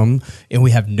awesome, and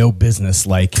we have no business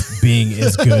like being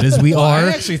as good as we I are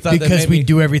actually thought that because we maybe-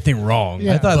 do everything wrong.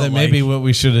 I thought But, that maybe what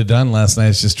we should have done last night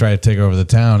is just try to take over the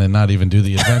town and not even do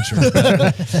the adventure.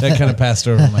 That kind of passed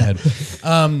over my head.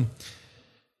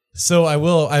 So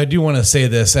I do want to say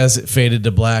this as it faded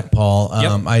to black, Paul.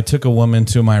 I took a woman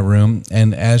to my room,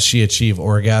 and as she achieved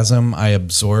orgasm, I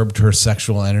absorbed her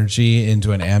sexual energy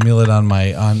into an amulet on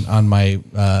my.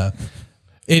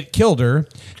 It killed her.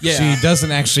 Yeah. She doesn't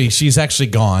actually. She's actually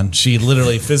gone. She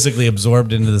literally physically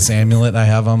absorbed into this amulet I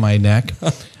have on my neck,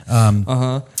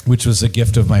 which was a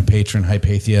gift of my patron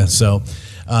Hypatia. So.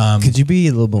 Could you be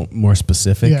a little bit more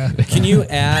specific? Yeah. Can you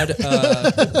add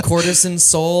courtesan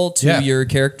soul to Yeah. your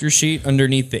character sheet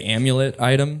underneath the amulet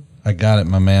item? I got it,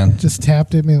 my man. Just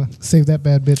tapped him and save that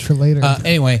bad bitch for later.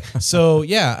 Anyway, so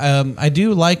yeah, I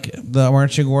do like the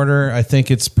marching order. I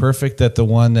think it's perfect that the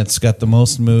one that's got the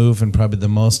most move and probably the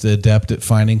most adept at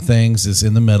finding things is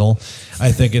in the middle.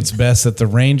 I think it's best that the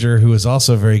ranger, who is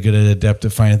also very good at adept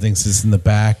at finding things, is in the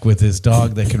back with his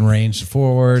dog that can range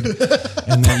forward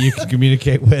and that you can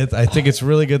communicate with. I think it's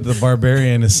really good that the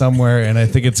barbarian is somewhere, and I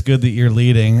think it's good that you're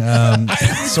leading.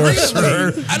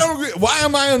 Sorcerer. I don't agree. Why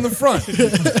am I in the front?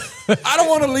 I don't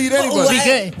want to lead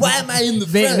anybody. Why am I in the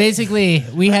front? Basically,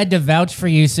 we had to vouch for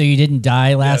you so you didn't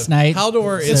die last night.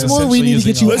 Haldor is It's more we essentially need to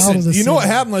using get you all- out of Listen, the you know what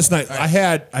city. happened last night? I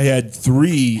had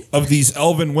 3 of these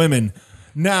elven women.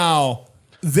 Now,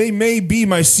 they may be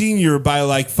my senior by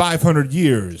like 500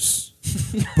 years,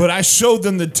 but I showed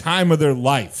them the time of their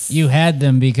life. You had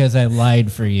them because I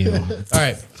lied for you. All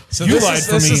right. So You this lied is-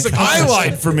 for this me. is the I conversation.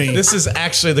 lied for me. This is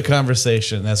actually the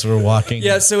conversation as we're walking.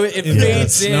 Yeah, so it In the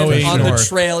fades in snowy on the north.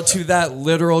 trail to that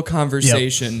literal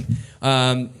conversation.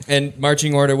 And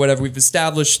marching order, whatever. We've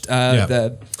established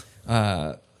the...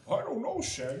 I don't know,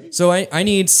 Shaggy. So I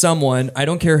need someone, I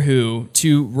don't care who,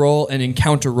 to roll an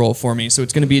encounter roll for me. So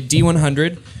it's going to be a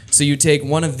D100. So you take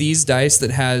one of these dice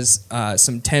that has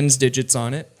some tens digits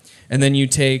on it, and then you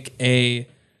take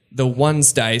the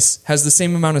ones dice, has the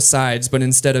same amount of sides, but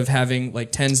instead of having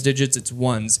like tens digits, it's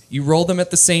ones. You roll them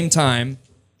at the same time,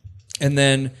 and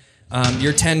then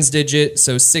your tens digit,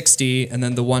 so 60, and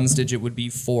then the ones digit would be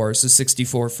 4, so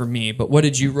 64 for me. But what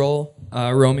did you roll,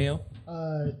 Romeo?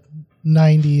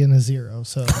 90 and a 0.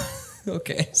 So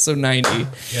Okay, so 90.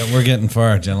 Yeah, we're getting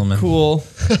far, gentlemen. Cool.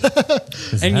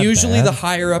 And that usually bad? the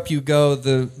higher up you go,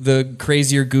 the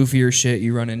crazier, goofier shit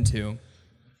you run into.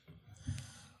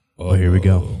 Oh, here we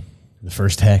go. The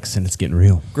first hex, and it's getting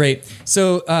real. Great.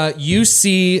 So you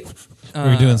see...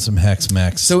 We're doing some hex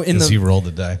max. so in because the- he rolled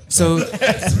a die. So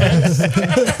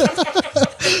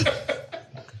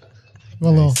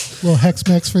well, little hex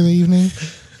mex for the evening.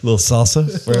 little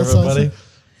salsa for Little everybody. salsa.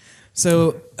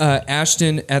 So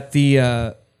Ashton, at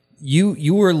the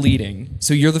you were leading,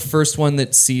 so you're the first one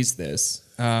that sees this.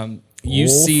 You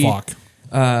see. Fuck.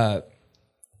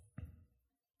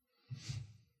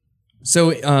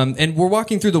 So, and we're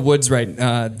walking through the woods, right?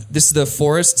 This is the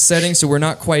forest setting, so we're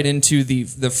not quite into the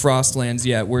Frostlands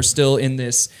yet. We're still in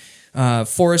this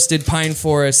forested pine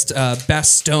forest,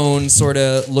 Bastogne sort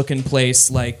of looking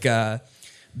place, like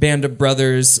Band of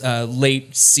Brothers, late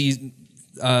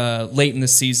in the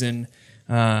season.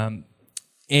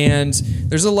 And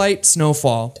there's a light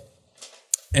snowfall.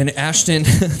 And Ashton,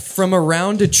 from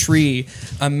around a tree,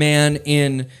 a man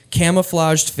in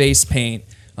camouflaged face paint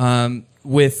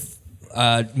with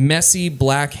messy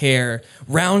black hair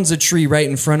rounds a tree right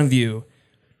in front of you.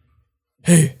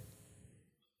 Hey.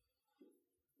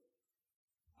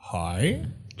 Hi.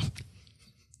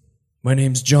 My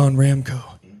name's John Ramco.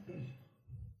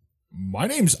 My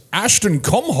name's Ashton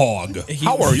Cumhog.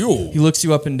 How are you? He looks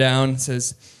you up and down and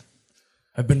says,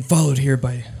 I've been followed here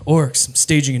by orcs. I'm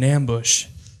staging an ambush.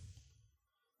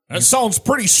 That sounds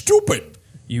pretty stupid.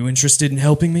 You interested in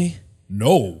helping me?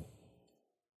 No.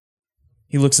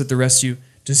 He looks at the rest of you.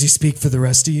 Does he speak for the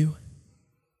rest of you?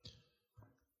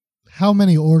 How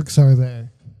many orcs are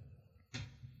there?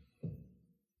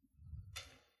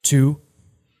 2.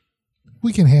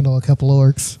 We can handle a couple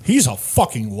orcs. He's a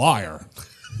fucking liar.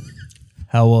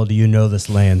 How well do you know this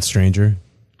land, stranger?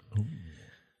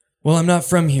 Well, I'm not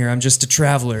from here. I'm just a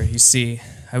traveler, you see.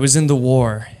 I was in the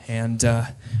war, and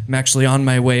I'm actually on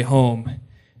my way home,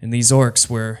 and these orcs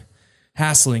were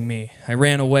hassling me. I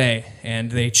ran away,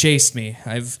 and they chased me.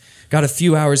 I've got a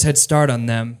few hours head start on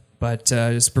them, but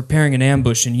I was preparing an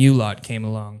ambush, and you lot came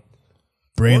along.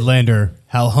 Brave lander,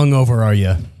 how hungover are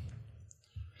you?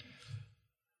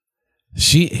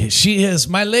 She has,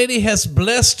 my lady has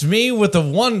blessed me with a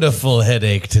wonderful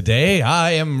headache today.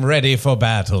 I am ready for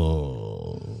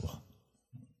battle.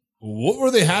 What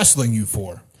were they hassling you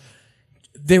for?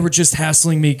 They were just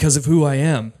hassling me because of who I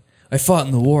am. I fought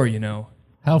in the war, you know.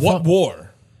 What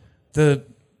war? The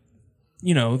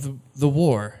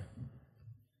war.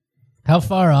 How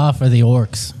far off are the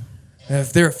orcs?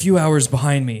 If they're a few hours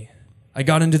behind me. I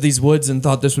got into these woods and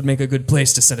thought this would make a good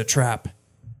place to set a trap.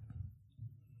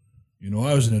 You know,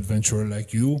 I was an adventurer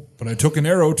like you, but I took an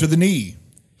arrow to the knee.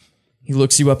 He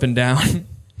looks you up and down,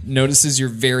 notices your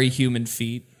very human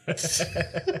feet,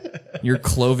 your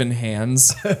cloven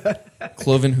hands,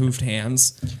 cloven hoofed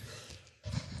hands.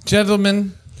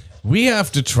 Gentlemen, we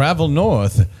have to travel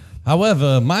north.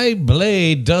 However, my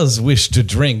blade does wish to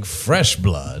drink fresh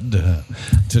blood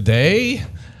today.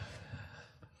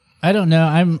 I don't know.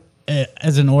 I'm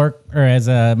as an orc or as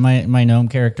my gnome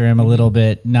character. I'm a little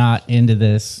bit not into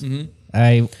this.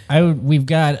 Mm-hmm. We've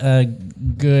got a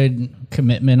good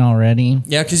commitment already.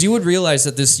 Yeah, because you would realize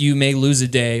that you may lose a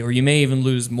day, or you may even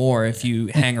lose more if you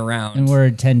hang around. And we're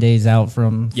 10 days out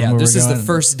from yeah. Where This we're is going. the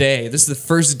first day. This is the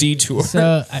first detour.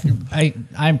 So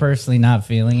I'm personally not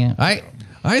feeling it.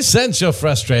 I sense your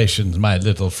frustrations, my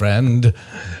little friend.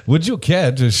 Would you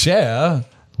care to share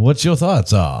what your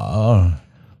thoughts are?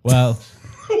 Well,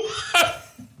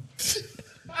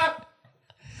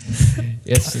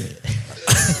 yes,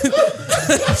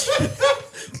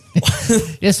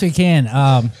 yes, we can.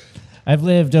 I've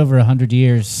lived over 100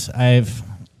 years. I've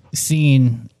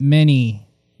seen many,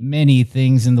 many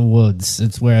things in the woods.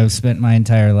 It's where I've spent my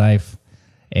entire life,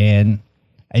 and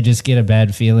I just get a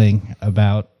bad feeling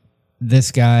about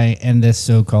this guy and this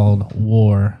so-called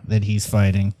war that he's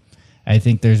fighting. I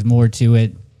think there's more to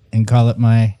it, and call it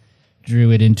my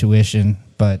druid intuition,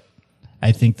 but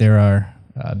I think there are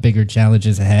bigger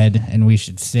challenges ahead, and we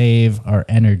should save our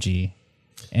energy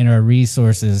and our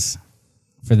resources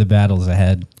for the battles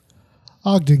ahead.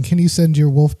 Ogden, can you send your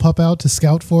wolf pup out to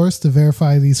scout for us to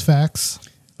verify these facts?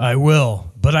 I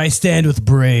will, but I stand with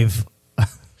Brave.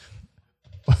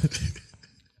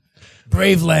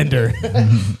 Brave Lander.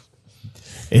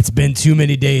 It's been too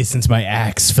many days since my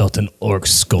axe felt an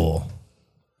orc's skull.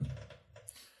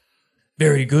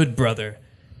 Very good, brother.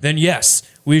 Then yes,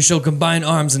 we shall combine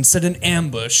arms and set an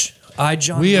ambush.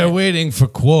 We are waiting for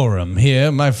quorum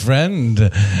here, my friend.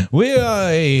 We are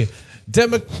a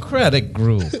democratic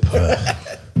group.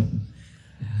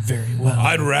 Very well.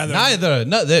 I'd rather...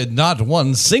 Not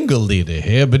one single leader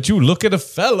here, but you look at a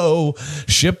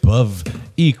fellowship of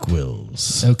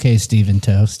equals. Okay, Stephen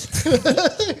Toast.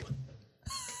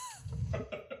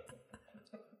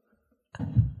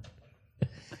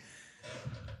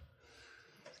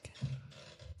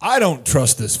 I don't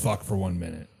trust this fuck for 1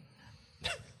 minute.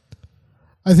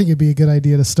 I think it'd be a good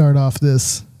idea to start off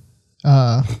this.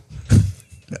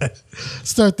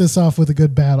 Start this off with a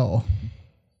good battle.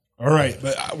 All right,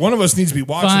 but one of us needs to be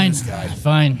watching Fine. this guy.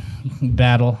 Fine.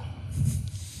 Battle.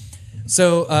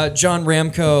 So John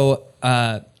Ramco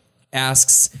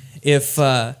asks if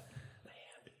John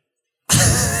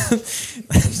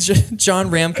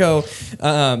Ramco,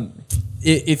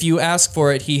 if you ask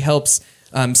for it, he helps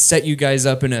set you guys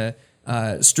up in a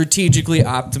strategically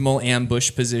optimal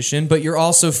ambush position, but you're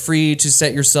also free to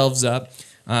set yourselves up.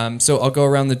 So I'll go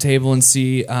around the table and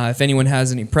see if anyone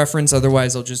has any preference.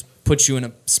 Otherwise, I'll just put you in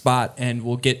a spot and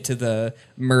we'll get to the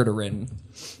murdering.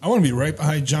 I want to be right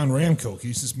behind John Ramco.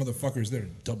 Because this motherfucker is there to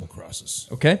double cross us.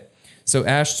 Okay. So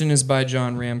Ashton is by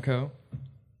John Ramco.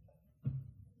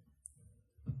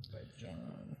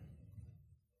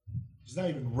 He's not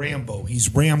even Rambo. He's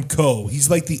Ramco. He's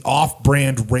like the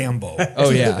off-brand Rambo.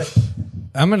 Oh, yeah.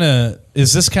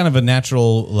 Is this kind of a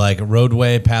natural, like,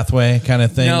 roadway, pathway kind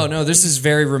of thing? No, this is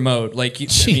very remote. Like,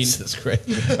 Jesus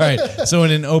Christ. All right. So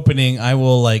in an opening, I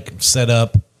will, like, set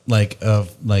up, like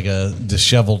a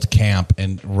disheveled camp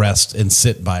and rest and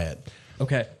sit by it.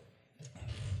 Okay.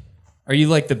 Are you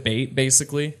like the bait,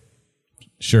 basically?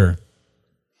 Sure.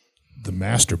 The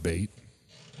masturbate.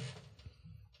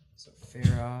 So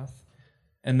Faroth.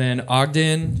 And then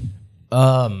Ogden.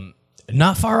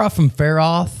 Not far off from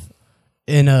Faroth,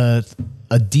 in a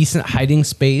decent hiding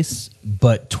space,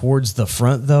 but towards the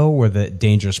front though, where the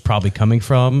danger's probably coming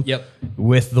from. Yep.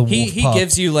 With the wolf He pup.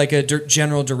 gives you like a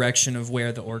general direction of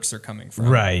where the orcs are coming from.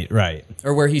 Right.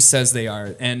 Or where he says they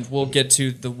are. And we'll get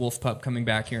to the wolf pup coming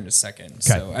back here in a second.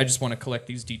 So I just want to collect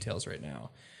these details right now.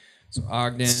 So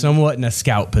Ogden. Somewhat in a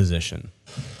scout position.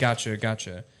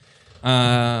 Gotcha.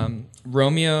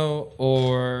 Romeo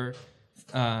or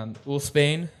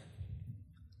Wolfsbane?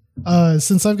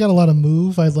 Since I've got a lot of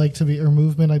movement, I'd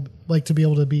like to be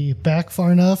able to be back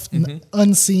far enough,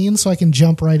 unseen, so I can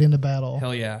jump right into battle.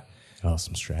 Hell yeah. Oh,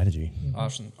 some strategy.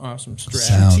 Awesome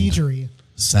strategy. Strategery.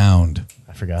 Sound.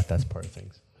 I forgot that's part of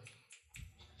things.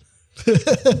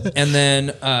 And then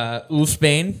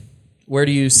Wolfsbane, where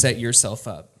do you set yourself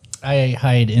up? I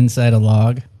hide inside a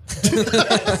log.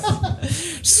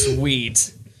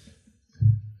 Sweet.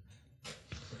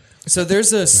 So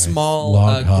there's a small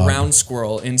Log hog. ground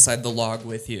squirrel inside the log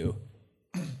with you.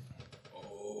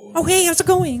 Oh, hey, how's it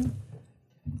going?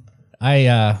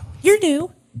 You're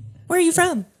new. Where are you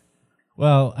from?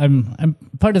 Well, I'm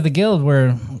part of the guild.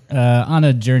 We're on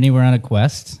a journey. We're on a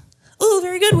quest. Oh,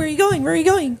 very good. Where are you going? Where are you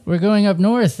going? We're going up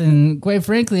north, and quite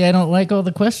frankly, I don't like all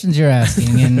the questions you're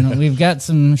asking. And we've got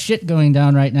some shit going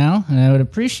down right now, and I would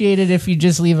appreciate it if you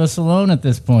just leave us alone at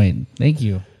this point. Thank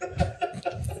you.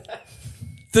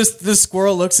 The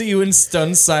squirrel looks at you in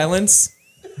stunned silence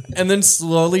and then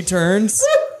slowly turns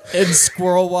and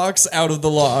squirrel walks out of the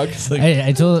log.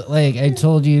 I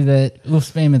told you that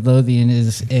Wolfsbane Midlothian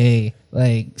is a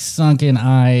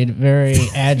sunken-eyed, very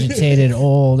agitated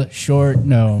old short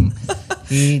gnome.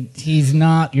 He's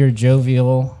not your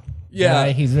jovial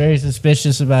guy. He's very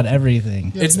suspicious about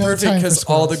everything. It's no perfect time for because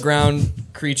all the squirrels. ground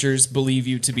creatures believe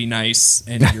you to be nice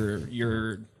and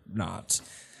you're not.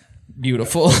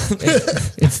 Beautiful.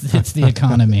 It's the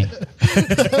economy.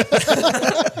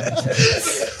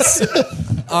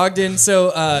 Ogden, so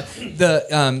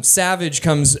the Savage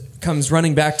comes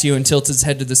running back to you and tilts his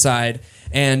head to the side,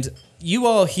 and you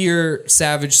all hear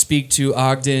Savage speak to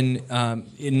Ogden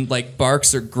in like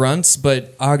barks or grunts,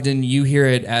 but Ogden, you hear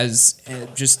it as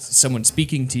just someone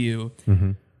speaking to you.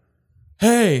 Mm-hmm.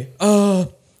 Hey,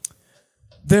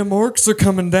 them orcs are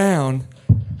coming down.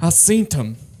 I seen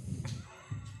them.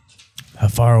 How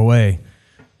far away?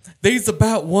 They's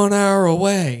about 1 hour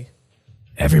away.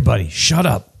 Everybody, shut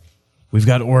up. We've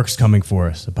got orcs coming for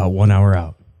us about 1 hour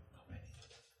out.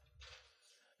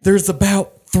 There's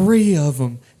about 3 of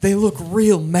them. They look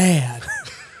real mad.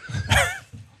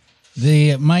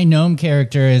 My gnome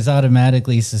character is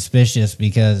automatically suspicious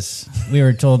because we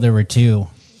were told there were 2.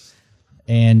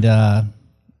 And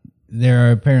there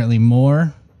are apparently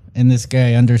more, and this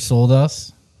guy undersold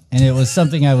us. And it was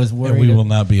something I was worried And we will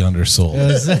not be undersold.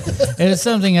 It was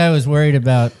something I was worried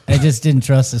about. I just didn't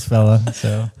trust this fella.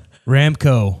 So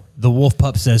Ramco, the wolf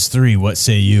pup says 3. What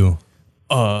say you?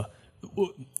 The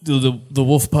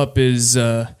wolf pup is,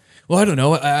 well, I don't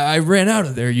know. I ran out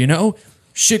of there, you know?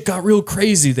 Shit got real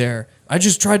crazy there. I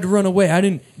just tried to run away. I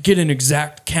didn't get an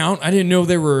exact count. I didn't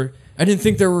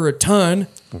think there were a ton.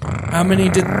 How many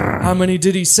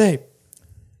did he say?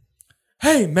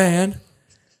 Hey, man.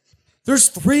 There's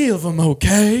 3 of them,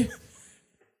 okay?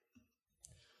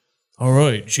 All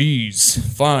right, geez,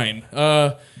 fine.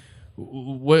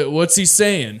 What's he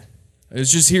saying?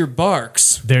 It's just hear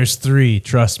barks. There's 3,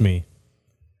 trust me.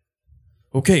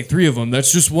 Okay, 3 of them.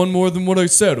 That's just one more than what I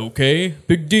said, okay?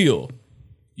 Big deal.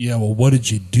 Yeah, well, what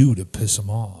did you do to piss him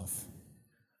off?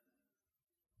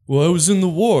 Well, I was in the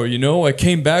war, you know. I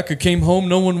came back, I came home,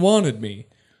 no one wanted me.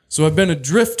 So I've been a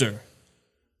drifter.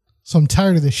 So I'm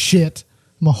tired of this shit.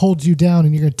 I'm going to hold you down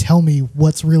and you're going to tell me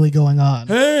what's really going on.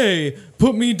 Hey,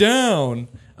 put me down.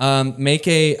 Make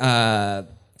a,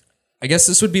 I guess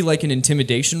this would be like an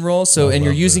intimidation roll. So, and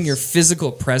you're using your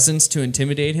physical presence to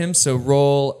intimidate him. So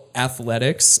roll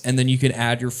athletics, and then you can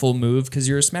add your full move because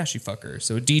you're a smashy fucker.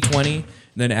 So a D20, and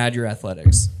then add your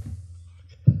athletics.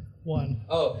 1.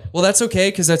 Oh, well, that's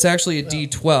okay because that's actually a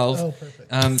D12. Oh,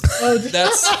 perfect.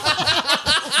 That's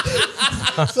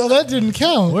So that didn't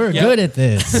count. We're good at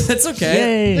this. that's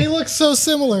okay. They look so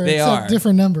similar, They except are.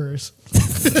 different numbers.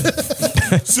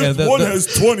 Except one has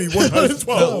 20, one has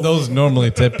 12. Those normally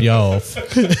tip you off.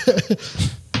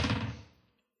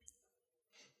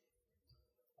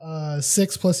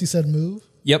 6 plus you said move.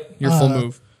 Yep, your full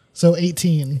move. So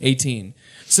 18. 18.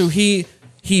 So he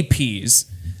pees.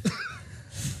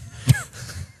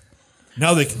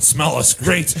 Now they can smell us.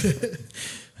 Great.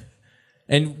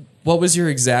 And what was your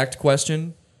exact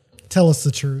question? Tell us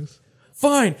the truth.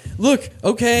 Fine. Look,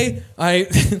 okay.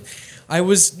 I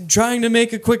was trying to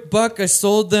make a quick buck. I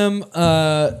sold them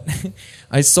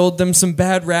I sold them some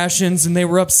bad rations and they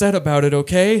were upset about it,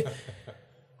 okay?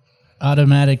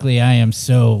 Automatically, I am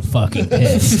so fucking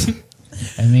pissed.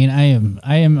 I mean,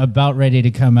 I am about ready to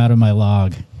come out of my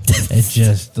log. It's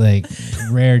just like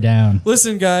rare down.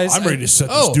 Listen, guys. I'm ready to set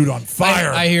this dude on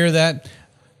fire. I hear that.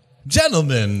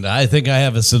 Gentlemen, I think I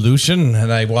have a solution.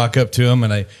 And I walk up to him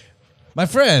and my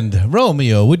friend,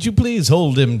 Romeo, would you please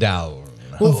hold him down?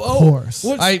 Of course.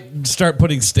 I start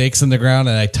putting stakes in the ground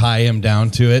and I tie him down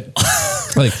to it.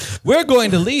 Like, we're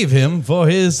going to leave him for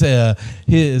his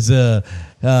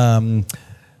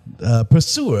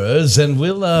pursuers, and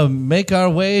we'll make our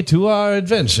way to our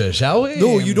adventure, shall we?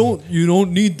 No, you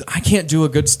don't need. I can't do a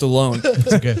good Stallone.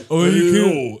 Okay. Oh,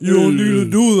 you don't need to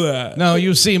do that. No,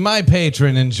 you see, my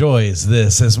patron enjoys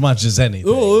this as much as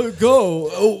anything. Oh, let go.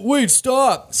 Oh, wait,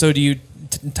 stop. So do you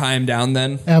tie him down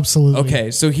then? Absolutely. Okay,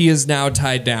 so he is now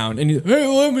tied down, and hey,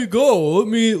 let me go. Let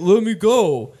me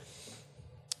go.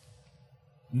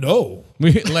 No.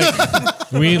 We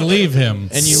leave him.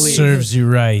 And you leave. Serves you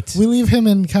right. We leave him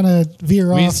and kind of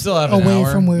veer We off still have an away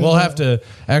hour. from where We'll have to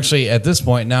actually at this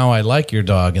point now. I like your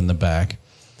dog in the back.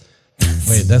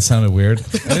 Wait, that sounded weird.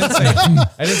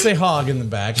 I didn't say hog in the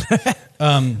back.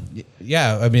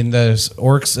 Yeah, I mean there's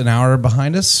orcs an hour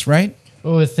behind us, right?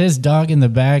 Well, with his dog in the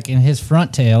back and his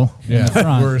front tail in the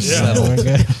front, We're settled. we're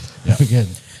good. We're good.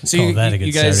 So Call that a good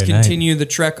you guys Saturday night. continue the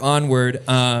trek onward.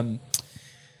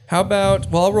 How about?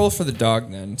 Well, I'll roll for the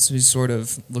dog then. So he's sort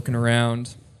of looking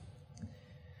around.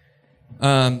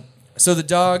 So the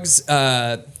dog's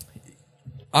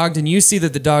Ogden, you see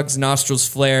that the dog's nostrils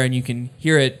flare, and you can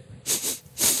hear it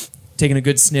taking a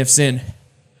good sniffs in.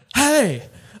 Hey,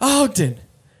 Ogden,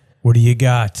 What do you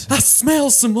got? I smell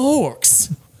some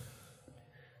orcs.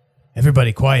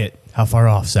 Everybody quiet. How far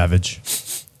off, Savage?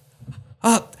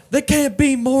 They can't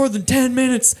be more than 10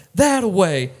 minutes that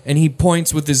away. And he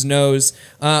points with his nose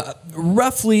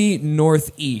roughly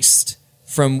northeast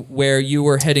from where you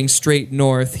were heading straight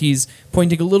north. He's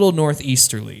pointing a little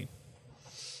northeasterly.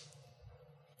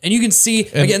 And you can see,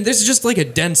 again, this is just like a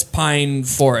dense pine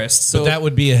forest. So But that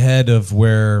would be ahead of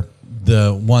where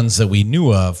the ones that we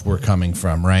knew of were coming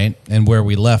from, right? And where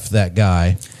we left that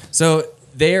guy. So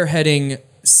they are heading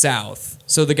south.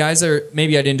 So the guys are,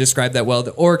 maybe I didn't describe that well.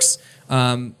 The orcs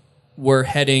were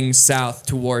heading south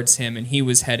towards him, and he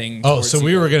was heading Oh, towards so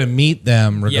we you. were going to meet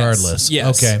them regardless.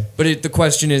 Yes. Okay. But the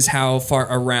question is how far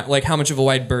around, like how much of a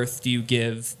wide berth do you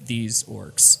give these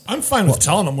orcs? I'm fine with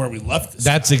telling them where we left this.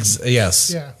 That's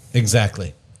yes. Yeah.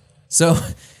 Exactly. So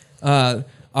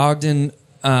Ogden,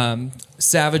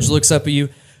 Savage looks up at you.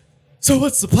 So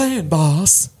what's the plan,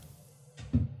 boss?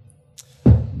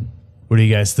 What do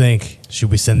you guys think? Should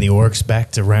we send the orcs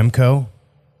back to Remco?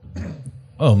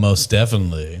 Oh, most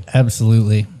definitely.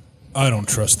 Absolutely. I don't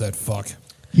trust that fuck.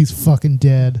 He's fucking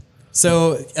dead.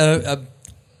 So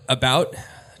about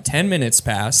 10 minutes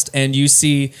passed, and you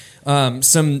see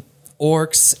some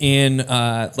orcs in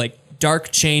like dark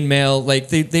chainmail. Like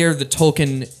they are the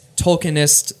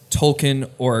Tolkienist Tolkien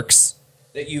orcs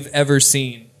that you've ever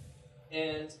seen.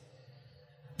 And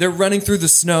they're running through the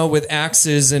snow with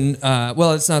axes and,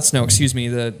 well, it's not snow, excuse me,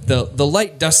 the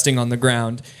light dusting on the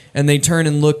ground. And they turn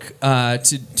and look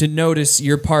to notice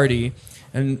your party.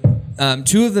 And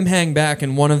two of them hang back,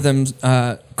 and one of them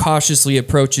cautiously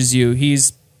approaches you.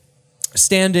 He's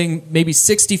standing maybe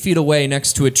 60 feet away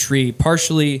next to a tree,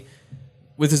 partially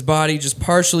with his body just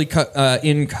partially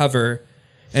in cover,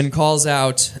 and calls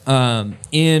out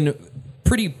in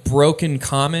pretty broken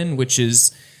Common, which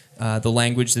is the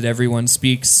language that everyone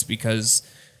speaks because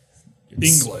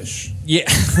English. Yeah.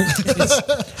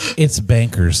 It's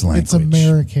banker's language. It's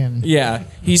American. Yeah.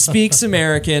 He speaks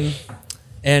American,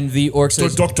 and the orc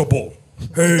says, Deductible.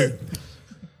 Hey,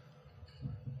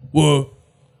 well,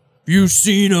 you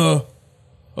seen a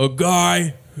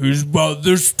guy who's about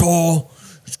this tall?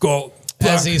 He's got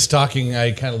As he's talking,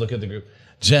 I kind of look at the group.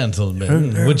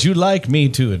 Gentlemen, would you like me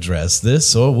to address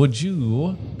this, or would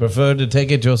you prefer to take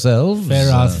it yourselves?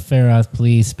 Faroth,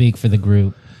 please speak for the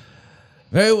group.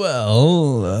 Very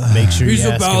well. Make sure He's you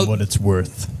ask about- him what it's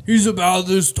worth. He's about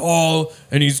this tall,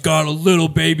 and he's got a little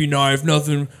baby knife.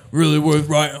 Nothing really worth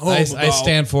writing home I about.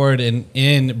 stand forward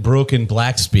in broken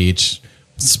black speech,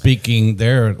 speaking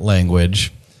their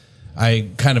language. I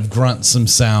kind of grunt some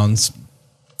sounds,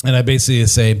 and I basically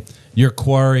say, your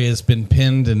quarry has been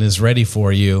pinned and is ready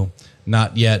for you.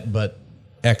 Not yet, but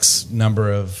X number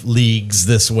of leagues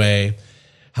this way.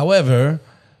 However,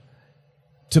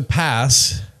 to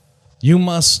pass, you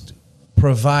must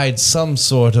provide some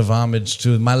sort of homage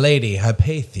to my lady,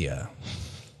 Hypatia.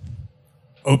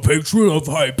 A patron of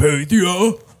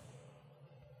Hypatia?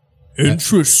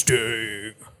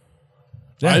 Interesting.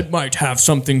 I might have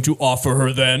something to offer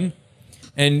her then.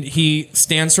 and he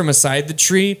stands from aside the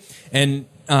tree and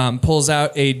pulls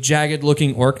out a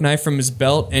jagged-looking orc knife from his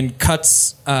belt and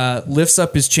cuts, lifts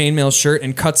up his chainmail shirt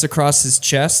and cuts across his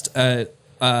chest a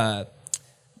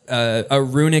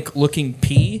runic-looking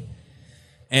P.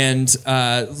 And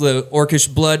the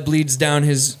orcish blood bleeds down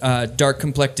his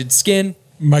dark-complected skin.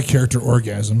 My character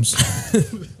orgasms.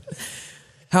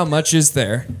 How much is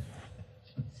there?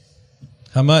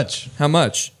 How much? How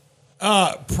much?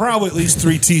 Probably at least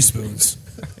 3 teaspoons.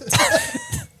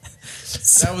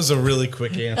 That was a really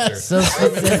quick answer. So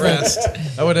I'm impressed.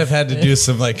 I would have had to do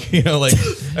some I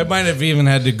might have even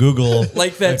had to Google.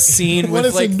 Like that scene What with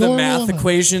is a like the normal math amount?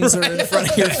 equations are in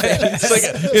front of your face.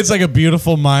 It's like a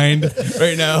beautiful mind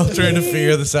right now trying to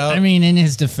figure this out. I mean, in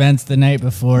his defense, the night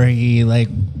before he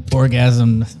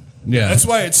orgasmed yeah, That's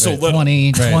why it's so little.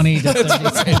 20 to 30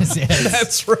 times. Yes.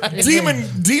 that's right.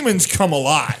 Demons come a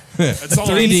lot. That's all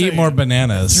 3 I'm to eat saying. more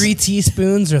bananas. 3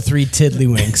 teaspoons or 3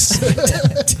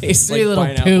 tiddlywinks? Tastes Three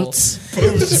like little pineapples.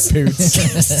 poots.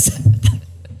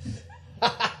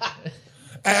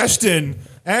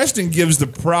 Ashton gives the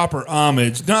proper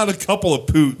homage, not a couple of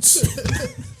poots.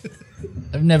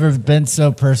 I've never been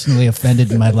so personally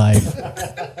offended in my life.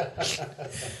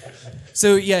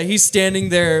 So yeah, he's standing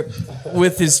there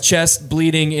with his chest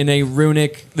bleeding in the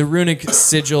runic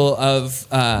sigil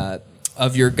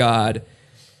of your god,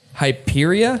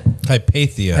 Hypatia.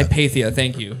 Hypatia.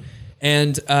 Thank you.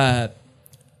 And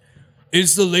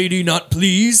is the lady not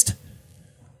pleased?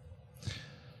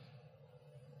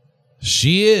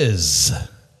 She is.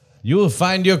 You will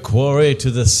find your quarry to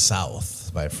the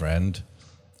south, my friend.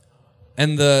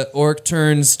 And the orc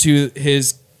turns to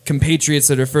his compatriots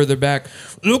that are further back.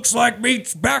 Looks like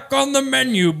meat's back on the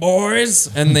menu, boys.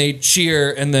 And they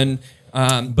cheer, and then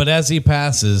But as he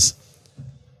passes,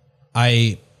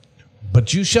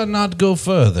 But you shall not go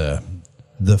further.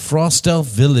 The Frost Elf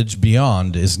village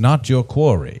beyond is not your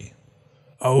quarry.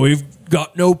 Oh, we've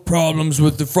got no problems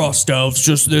with the Frost Elves,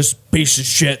 just this piece of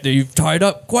shit that you've tied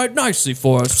up quite nicely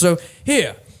for us. So,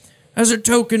 here, as a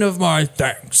token of my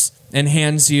thanks. and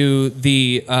hands you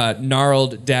the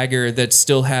gnarled dagger that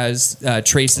still has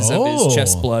traces of his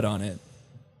chest blood on it.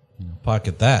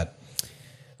 Pocket that.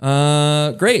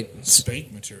 Great.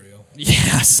 Spank material.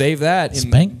 Yeah, save that.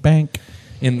 Spank bank.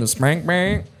 In the spank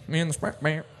bank. In the spank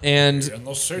bank. And In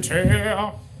the city.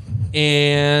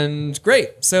 And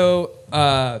great. So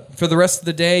for the rest of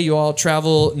the day, you all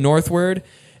travel northward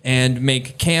and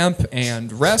make camp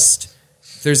and rest.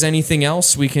 If there's anything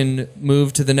else, we can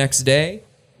move to the next day.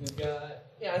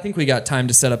 I think we got time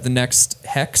to set up the next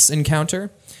hex encounter.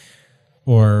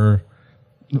 Or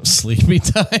sleepy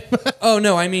time. Oh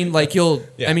no, I mean like you'll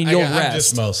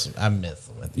rest. I'm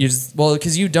myth with You just, well,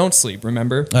 because you don't sleep,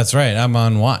 remember? That's right. I'm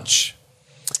on watch.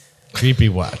 Creepy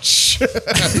watch.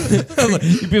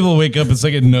 People wake up, it's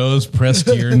like a nose pressed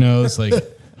to your nose, like,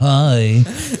 hi.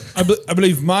 I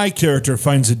believe my character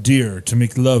finds a deer to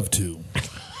make love to.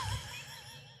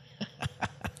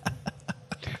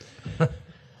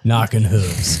 Knocking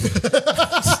hooves.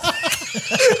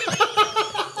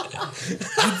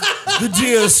 The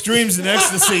deer screams in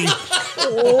ecstasy.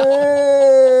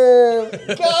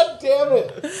 God damn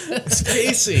it. It's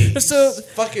Casey. So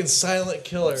Fucking silent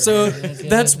killer. So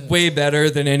that's way better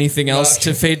than anything else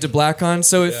to fade to black on.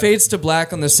 So it fades to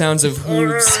black on the sounds of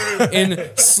hooves in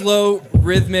slow,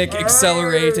 rhythmic,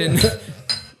 accelerating.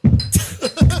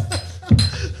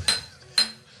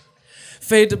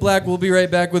 Fade to black. We'll be right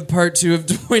back with part 2 of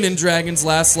Dwayne and Dragon's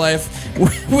Last Life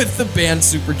with the band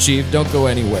Super Chief. Don't go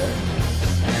anywhere.